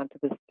bring it down to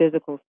this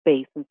physical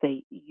space and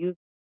say,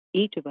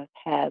 each of us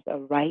has a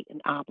right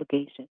and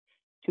obligation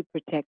to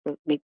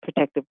make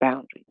protective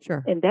boundaries.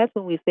 Sure. And that's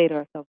when we say to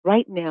ourselves,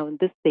 right now in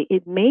this state,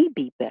 it may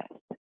be best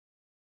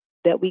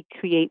that we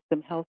create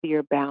some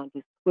healthier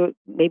boundaries.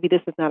 Maybe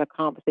this is not a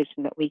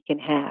conversation that we can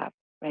have,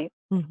 right?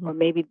 Mhm. Or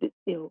maybe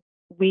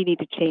we need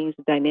to change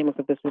the dynamics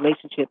of this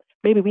relationship.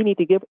 Maybe we need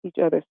to give each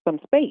other some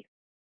space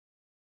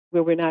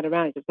where we're not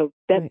around each other. So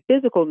that Right.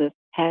 physicalness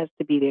has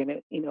to be there.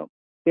 And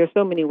there's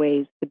so many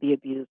ways to be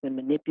abused and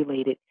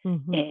manipulated.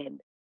 Mhm.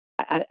 And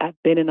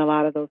I've been in a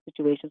lot of those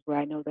situations where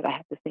I know that I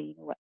have to say, you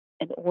know what?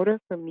 In order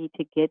for me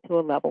to get to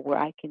a level where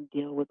I can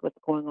deal with what's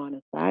going on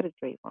inside of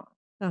Dravon,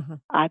 Uh-huh.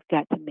 I've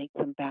got to make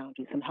some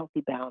boundaries, some healthy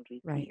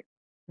boundaries Right. here.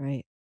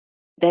 Right.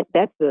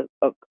 That's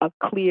a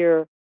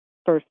clear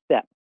first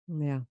step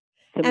Yeah.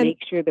 to And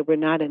make sure that we're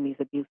not in these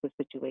abusive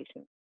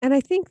situations. and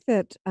I think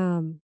that,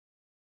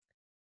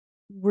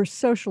 we're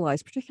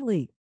socialized,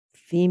 particularly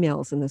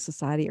females in this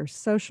society are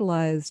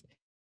socialized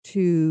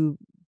to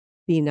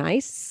be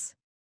nice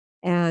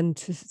and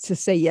to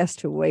say yes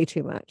to way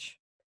too much.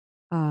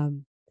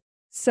 Um,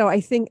 so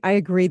I think I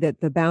agree that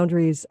the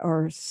boundaries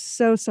are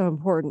so, so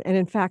important, and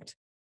in fact,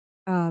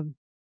 um,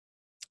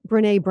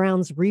 Brené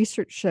Brown's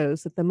research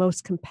shows that the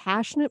most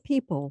compassionate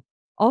people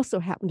also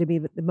happen to be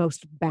the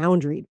most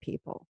boundaried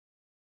people.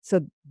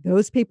 So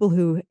those people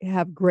who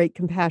have great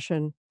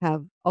compassion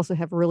have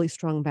really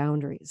strong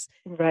boundaries.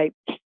 Right.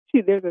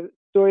 There's a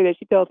story that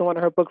she tells in one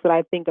of her books that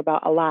I think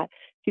about a lot.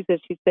 She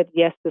said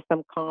yes to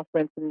some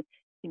conference, and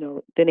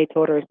then they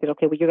told her, said,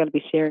 okay, well, you're going to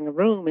be sharing a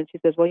room, and she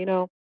says,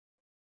 well,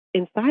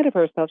 inside of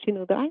herself, she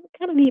knew that I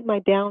kind of need my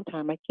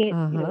downtime. I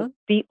can't, Uh-huh.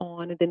 be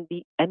on and then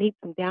be. I need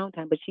some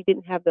downtime, but she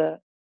didn't have the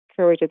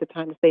courage at the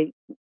time to say,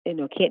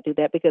 can't do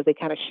that because they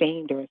kind of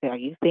shamed her and said, "Are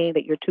you saying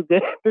that you're too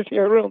good to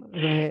share a room?"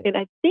 Right. And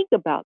I think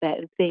about that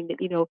and saying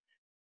that,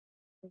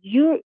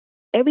 you're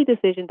every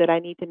decision that I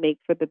need to make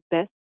for the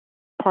best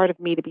part of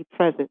me to be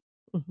present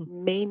Mhm.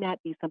 may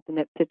not be something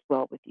that sits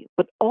well with you,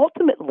 but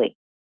ultimately,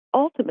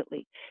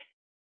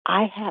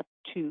 I have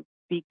to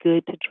be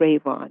good to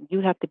Dravon.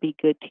 You have to be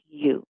good to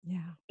you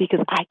Yeah.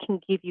 because I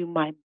can give you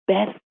my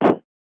best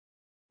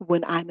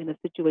when I'm in a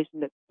situation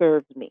that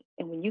serves me.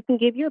 And when you can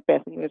give your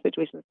best when you're in a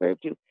situation that serves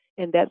you,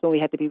 and that's when we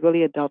have to be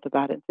really adult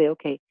about it and say,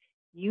 okay,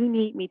 you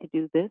need me to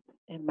do this,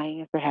 and my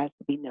answer has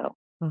to be no.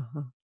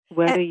 Uh-huh.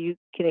 Whether you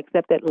can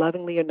accept that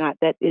lovingly or not,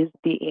 that is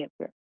the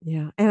answer.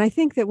 Yeah, and I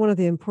think that one of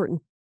the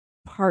important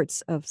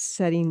parts of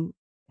setting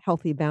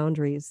healthy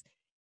boundaries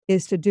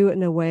is to do it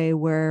in a way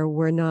where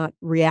we're not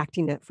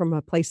reacting it from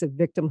a place of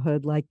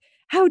victimhood, like,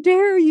 "How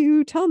dare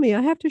you tell me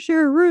I have to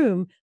share a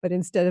room?" But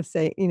instead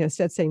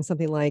saying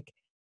something like,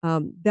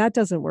 "That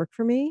doesn't work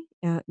for me,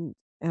 and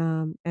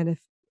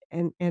if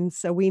and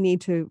so we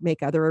need to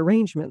make other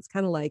arrangements,"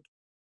 kinda like,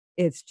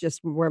 it's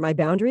just where my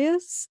boundary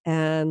is,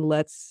 and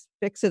let's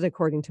fix it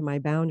according to my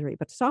boundary.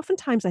 But so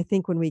oftentimes, I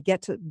think when we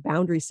get to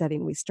boundary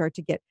setting, we start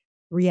to get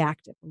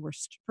reactive, and we're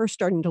first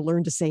starting to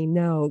learn to say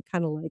no,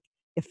 kind of like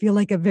you feel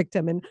like a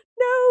victim, and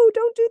no,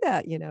 don't do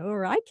that,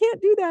 or I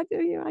can't do that.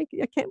 I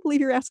can't believe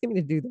you're asking me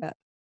to do that.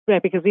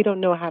 Right, because we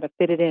don't know how to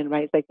fit it in,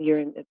 right? It's like you're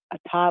in a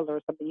toddler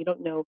or something. You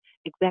don't know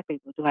exactly,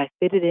 well, do I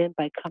fit it in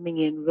by coming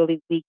in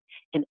really weak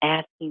and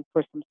asking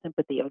for some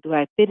sympathy? Or do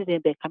I fit it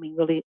in by coming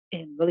really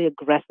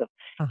aggressive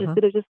Uh huh.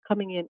 instead of just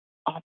coming in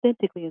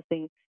authentically and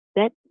saying,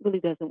 that really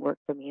doesn't work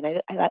for me.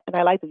 And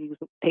I like to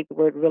take the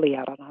word really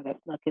out. I don't know how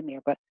that snuck in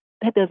there, but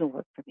that doesn't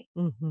work for me.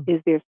 Hmm.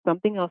 Is there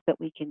something else that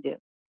we can do?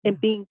 Yeah.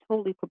 And being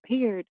totally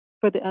prepared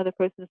for the other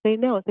person to say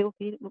no and say,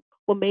 okay,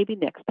 well, maybe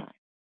next time.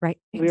 Right.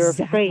 We're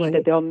afraid that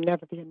Exactly. there'll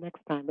never be a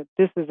next time, but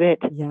this is it.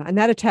 Yeah. And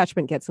that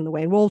attachment gets in the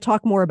way. And we'll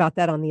talk more about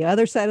that on the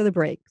other side of the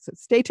break. So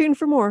stay tuned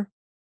for more.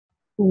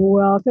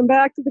 Welcome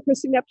back to the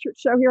Christy Nepchurch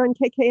Show here on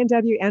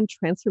KKNW and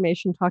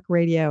Transformation Talk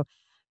Radio.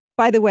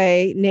 By the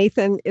way,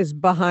 Nathan is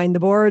behind the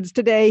boards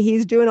today.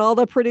 He's doing all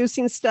the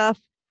producing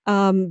stuff.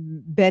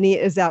 Benny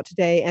is out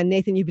today. And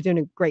Nathan, you've been doing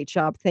a great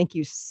job. Thank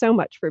you so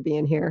much for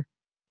being here.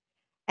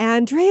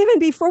 And Draven,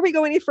 before we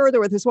go any further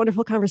with this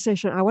wonderful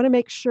conversation, I want to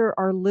make sure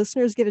our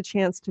listeners get a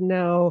chance to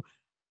know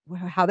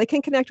how they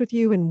can connect with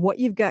you and what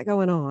you've got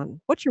going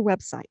on. What's your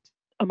website?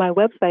 On my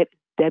website,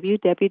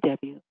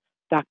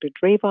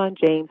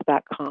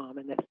 www.dravonjames.com,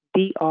 and that's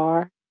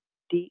DRDRA,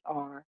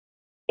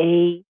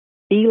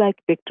 B like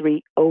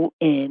victory,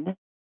 ON,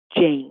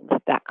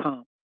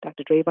 James.com,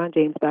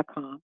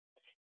 drdravonjames.com.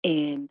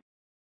 And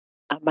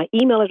my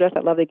email address,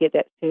 I'd love to get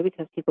that too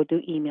because people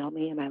do email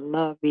me, and I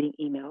love reading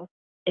emails.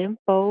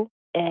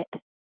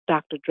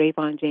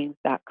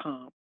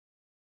 info@drdravonjames.com.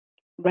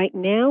 Right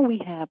now, we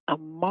have a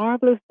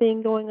marvelous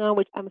thing going on,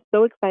 which I'm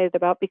so excited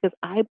about because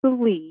I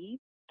believe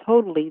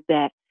totally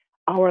that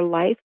our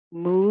life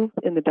moves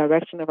in the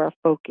direction of our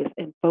focus,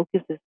 and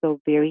focus is so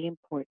very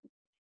important.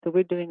 So,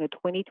 we're doing a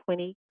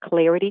 2020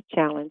 Clarity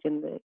Challenge in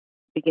the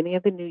beginning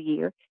of the new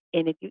year.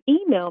 And if you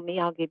email me,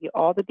 I'll give you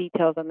all the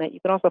details on that. You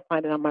can also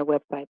find it on my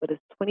website, but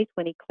it's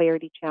 2020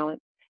 Clarity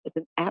Challenge. It's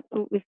an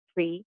absolutely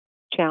free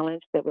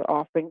challenge that we're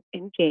offering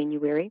in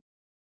January.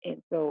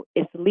 And so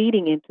it's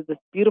leading into this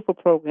beautiful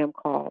program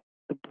called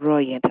The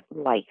Brilliant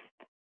Life.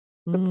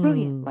 The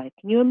Brilliant Mm. Life.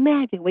 Can you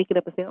imagine waking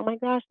up and saying, oh my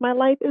gosh, my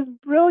life is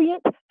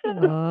brilliant?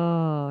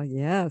 Oh,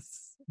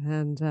 yes.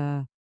 And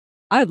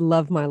I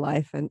love my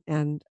life,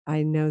 and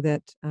I know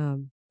that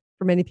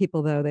for many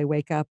people though, they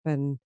wake up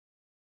and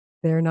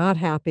they're not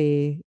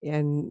happy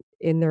in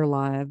their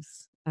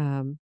lives.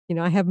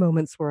 I have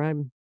moments where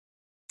I'm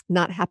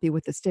not happy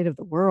with the state of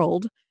the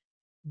world,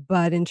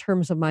 but in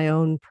terms of my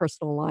own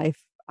personal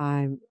life,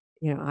 I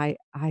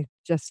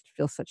just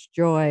feel such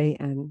joy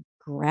and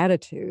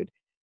gratitude.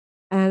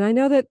 And I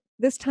know that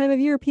this time of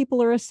year,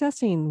 people are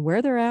assessing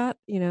where they're at.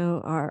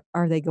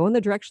 Are they going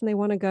the direction they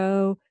want to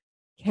go?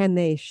 Can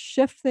they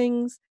shift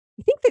things?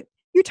 I think that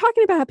you're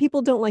talking about how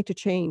people don't like to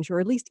change, or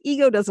at least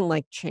ego doesn't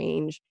like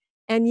change,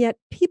 and yet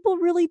people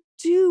really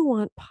do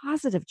want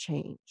positive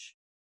change.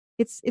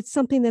 It's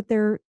something that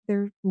they're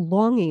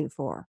longing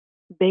for.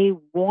 They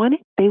want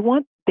it. They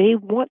want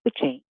the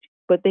change,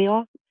 but they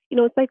also,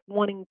 it's like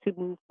wanting to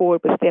move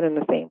forward but stand in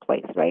the same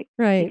place, right?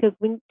 Right. Because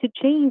when to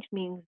change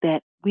means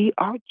that we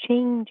are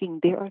changing.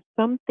 There are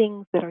some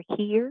things that are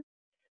here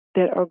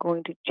that are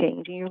going to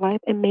change in your life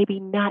and maybe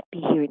not be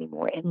here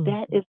anymore. And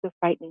that Mhm. is the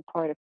frightening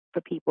part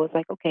for people. It's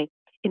like, okay,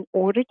 in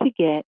order to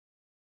get,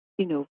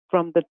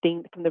 from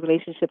from the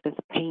relationship that's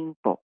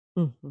painful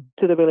Mhm.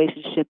 to the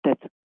relationship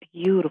that's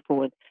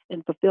beautiful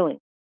and fulfilling.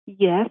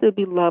 Yes, it would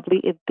be lovely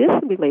if this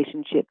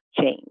relationship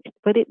changed,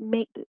 but it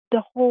made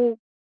the whole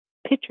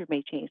picture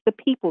may change. The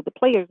people, the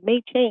players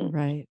may change.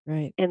 Right,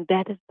 right. And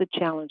that is the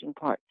challenging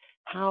part.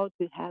 How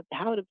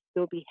to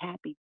still be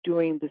happy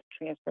during this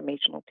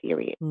transformational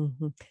period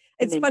Mhm. and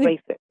It's funny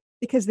embrace it.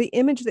 because the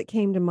image that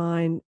came to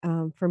mind,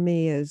 for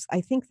me is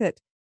I think that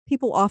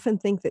people often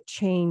think that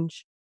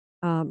change,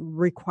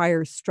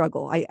 requires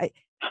struggle.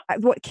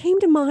 What came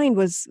to mind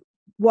was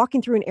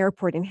walking through an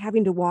airport and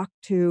having to walk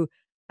to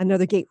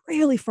another gate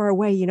really far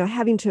away,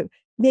 having to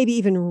maybe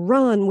even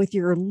run with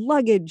your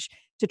luggage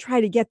to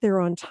try to get there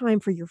on time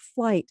for your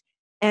flight,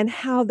 and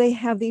how they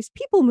have these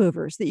people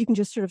movers that you can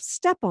just sort of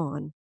step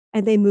on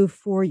and they move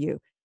for you.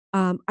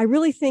 I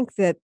really think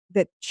that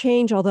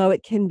change, although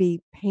it can be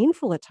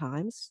painful at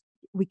times,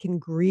 we can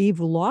grieve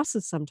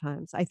losses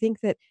sometimes. I think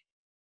that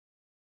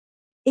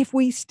if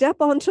we step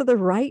onto the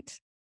right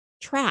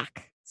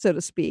track, so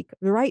to speak,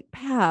 the right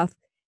path,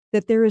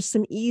 that there is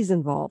some ease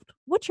involved.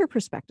 What's your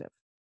perspective?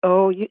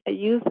 Oh,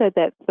 you said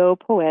that so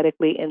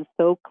poetically and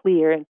so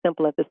clear and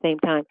simple at the same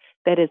time.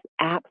 That is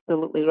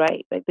absolutely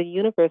right. Like the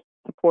universe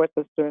supports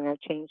us during our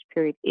change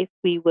period if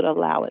we would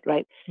allow it,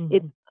 right?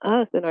 It's Mhm.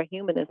 us and our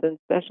humanness, and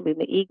especially in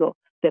the ego,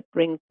 that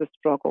brings the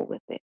struggle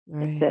with it. It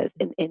Right. says,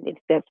 and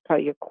that's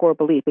part of your core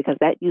belief, because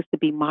that used to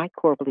be my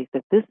core belief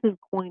that this is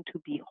going to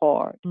be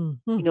hard.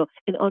 Mhm.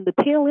 And on the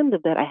tail end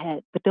of that, I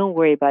had, but don't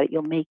worry about it,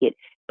 you'll make it.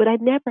 But I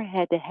never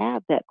had to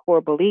have that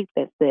core belief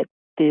that said,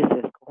 this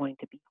is going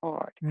to be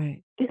hard.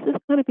 Right. This is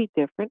going to be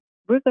different.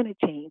 We're going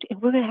to change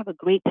and we're going to have a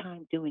great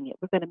time doing it.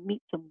 We're going to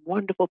meet some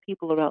wonderful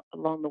people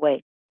along the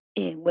way.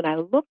 And when I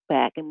look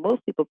back, and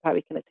most people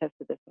probably can attest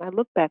to this, when I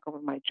look back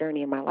over my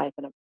journey in my life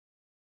and I'm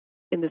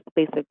in the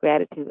space of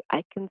gratitude,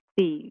 I can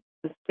see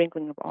the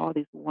sprinkling of all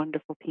these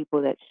wonderful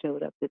people that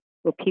showed up, that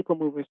were people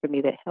movers for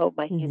me, that held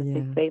my hand and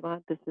said, Yeah.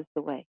 Dravon, this is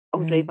the way. Oh,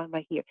 Right. Dravon,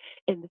 right here.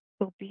 And it's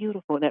so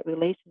beautiful. And that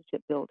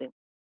relationship building,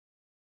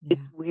 it's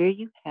Yeah. where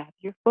you have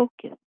your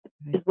focus,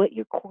 is Right. what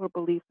your core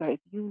beliefs are. If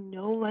you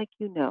know, like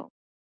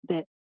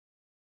that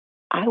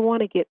I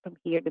want to get from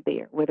here to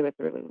there, whether it's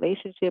a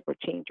relationship or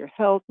change your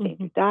health, change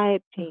your Mhm.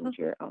 diet, Uh-huh. change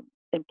your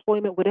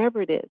employment,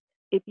 whatever it is.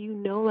 If you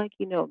know, like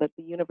that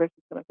the universe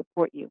is going to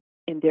support you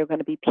and there are going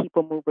to be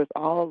people movers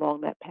all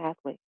along that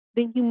pathway,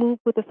 then you move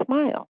with a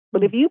smile.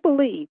 But if Mm. you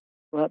believe,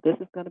 well, this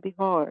is going to be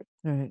hard,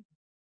 Right.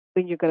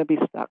 then you're going to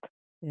be stuck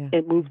Yeah.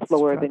 and move And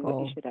slower than what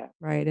you struggle. should have.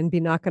 Right. And be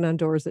knocking on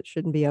doors that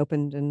shouldn't be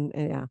opened and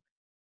yeah.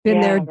 Been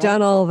there, Yeah,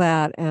 done right. all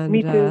that,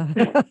 Me and,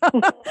 too.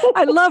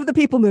 I love the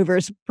people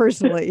movers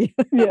personally.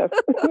 Yes,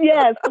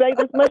 yes. Right.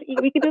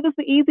 We can do this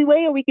the easy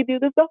way, or we can do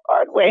this the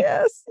hard way.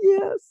 Yes,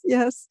 yes,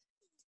 yes.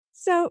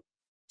 So,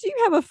 do you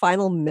have a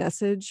final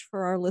message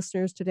for our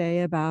listeners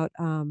today about,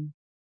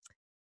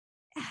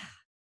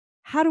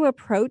 how to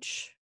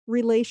approach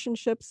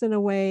relationships in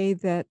a way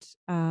that,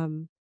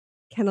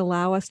 can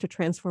allow us to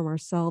transform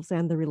ourselves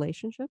and the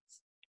relationships?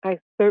 I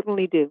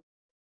certainly do.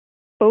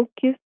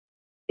 Focus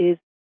is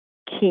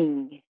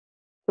king.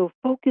 So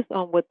focus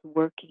on what's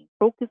working.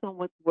 Focus on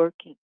what's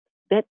working.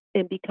 That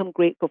and become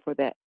grateful for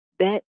that.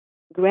 That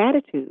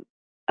gratitude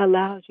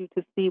allows you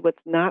to see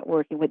what's not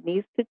working, what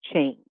needs to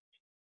change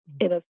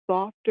Mm. in a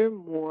softer,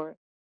 more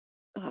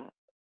uh,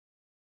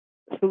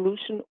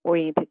 solution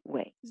oriented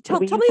way. So Tell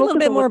when tell you me a little focus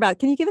bit on more what, about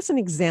can you give us an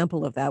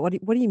example of that? What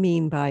do you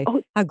mean by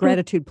oh, how so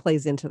gratitude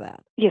plays into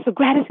that? yeah, so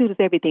gratitude is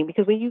everything,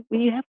 because when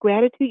you have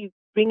gratitude, you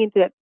bring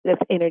into that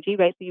energy,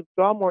 right? So you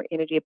draw more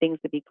energy of things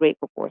to be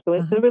grateful for. So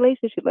it's a Uh-huh.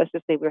 relationship. Let's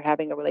just say we're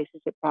having a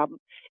relationship problem,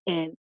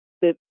 and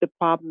the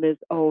problem is,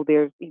 oh,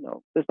 there's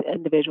this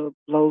individual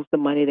blows the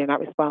money. They're not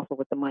responsible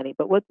with the money.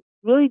 But what's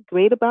really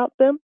great about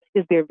them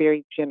is they're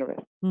very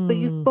generous. So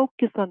you Mm,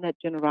 focus on that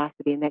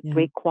generosity and that yeah,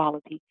 great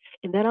quality,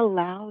 and that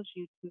allows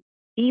you to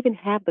even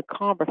have the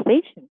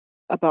conversation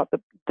about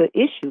the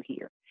issue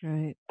here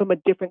right. from a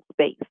different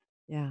space,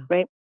 Yeah,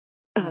 right?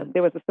 yeah.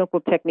 There was a simple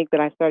technique that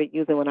I started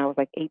using when I was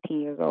like 18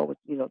 years old, which,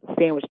 the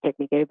sandwich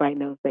technique. Everybody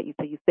knows that. You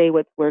say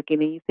what's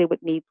working, and you say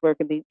what needs work,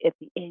 and then at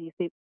the end you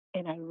say.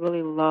 And I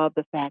really love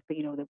the fact that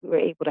that we were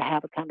able to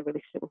have a kind of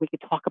relationship where we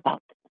could talk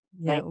about this,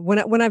 Yeah,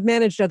 right? when I've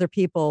managed other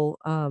people,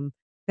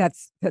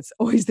 that's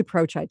always the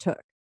approach I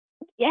took.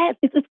 Yes,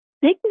 it's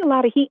taking a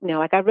lot of heat now.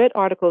 Like I read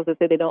articles that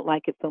say they don't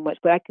like it so much,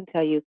 but I can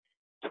tell you,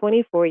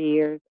 24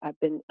 years I've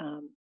been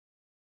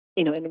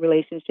in a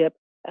relationship,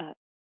 uh,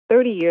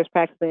 30 years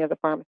practicing as a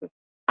pharmacist.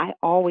 I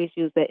always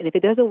use that. And if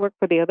it doesn't work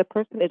for the other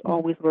person, it Mhm.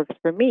 always works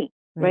for me,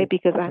 right? Right,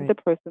 Because I'm right, the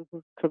person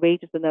who's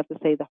courageous enough to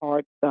say the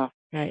hard stuff.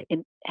 right.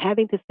 And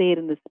having to say it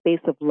in the space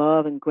of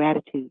love and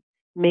gratitude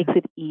Yeah, makes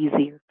it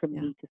easier for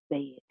yeah, me to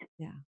say it.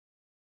 yeah.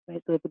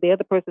 Right. So if the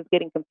other person's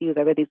getting confused,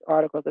 I read these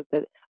articles that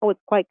said, oh,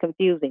 it's quite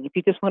confusing. If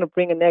you just want to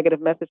bring a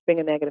negative message, bring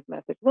a negative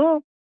message.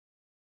 Well,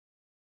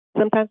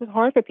 sometimes it's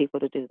hard for people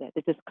to do that,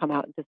 to just come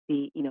out and just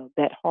be,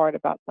 that hard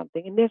about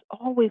something. And there's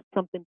always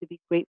something to be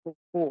grateful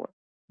for,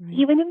 Right.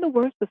 even in the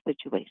worst of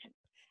situations.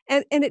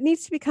 And it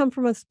needs to become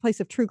from a place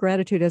of true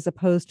gratitude as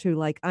opposed to,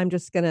 like, I'm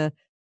just gonna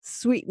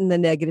sweeten the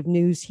negative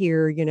news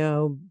here,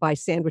 by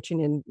sandwiching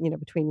in,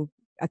 between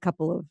a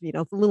couple of,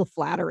 a little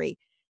flattery.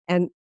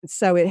 And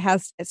so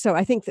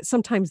I think that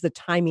sometimes the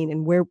timing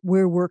and where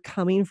we're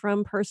coming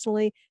from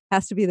personally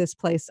has to be this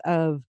place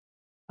of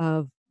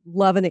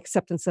love and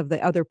acceptance of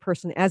the other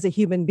person as a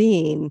human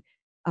being,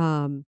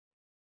 um,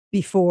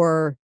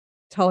 before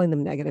telling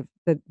them Right.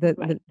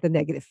 the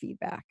negative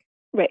feedback.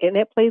 Right, and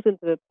that plays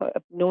into the part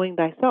of knowing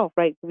thyself,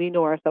 right? We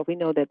know ourselves. We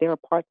know that there are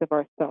parts of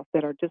ourselves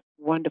that are just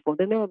wonderful.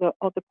 Then there are the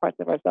other parts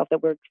of ourselves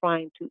that we're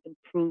trying to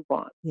improve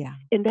on. Yeah.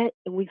 And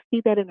we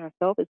see that in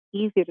ourselves, it's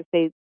easier to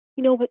say,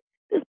 you know what,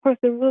 this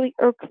person really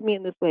irks me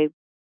in this way,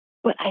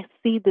 but I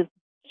see this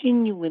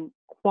genuine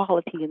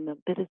quality in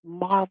them that is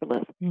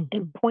marvelous. And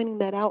Mhm. pointing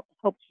that out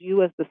helps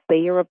you as the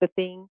sayer of the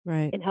thing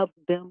Right. and helps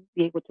them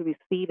be able to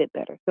receive it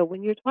better. So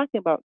when you're talking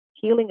about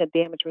healing a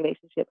damaged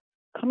relationship,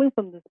 coming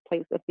from this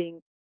place of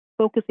being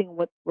focusing on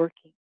what's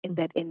working in Mhm.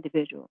 that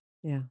individual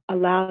Yeah.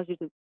 allows you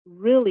to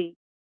really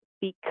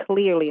speak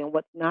clearly on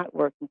what's not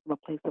working from a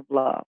place of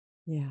love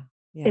Yeah.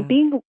 and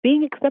Yeah.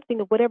 being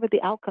accepting of whatever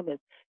the outcome is.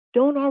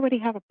 Don't already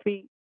have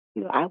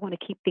I want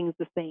to keep things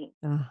the same.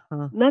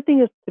 Uh-huh. Nothing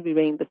is to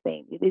remain the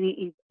same.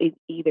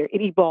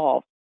 It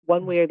evolves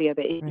one Right. way or the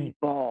other. It Right.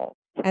 evolves.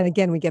 And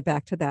again, we get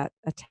back to that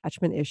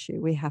attachment issue.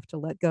 We have to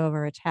let go of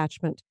our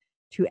attachment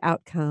to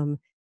outcome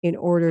in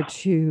order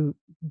to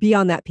be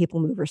on that people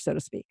mover, so to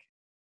speak.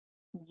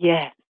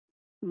 Yes.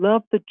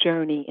 Love the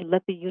journey and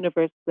let the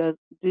universe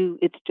do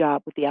its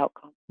job with the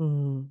outcome.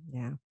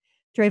 Yeah.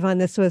 Dravon,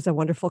 this was a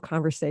wonderful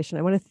conversation.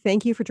 I want to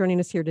thank you for joining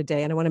us here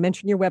today. And I want to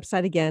mention your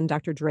website again,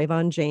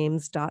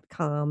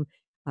 drdravonjames.com,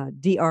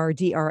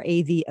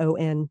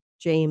 DRDRAVON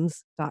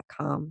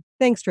James.com.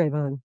 Thanks,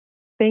 Dravon.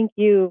 Thank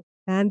you.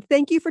 And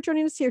thank you for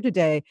joining us here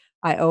today.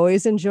 I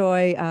always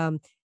enjoy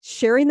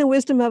sharing the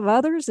wisdom of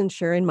others and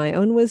sharing my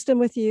own wisdom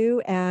with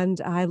you.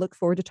 And I look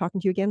forward to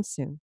talking to you again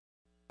soon.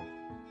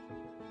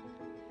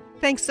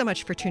 Thanks so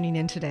much for tuning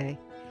in today.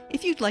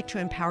 If you'd like to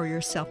empower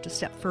yourself to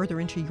step further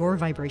into your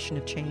vibration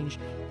of change,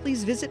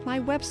 please visit my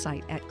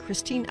website at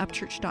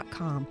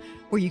christineupchurch.com,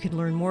 where you can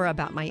learn more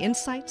about my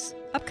insights,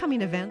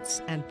 upcoming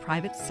events, and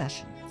private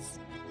sessions.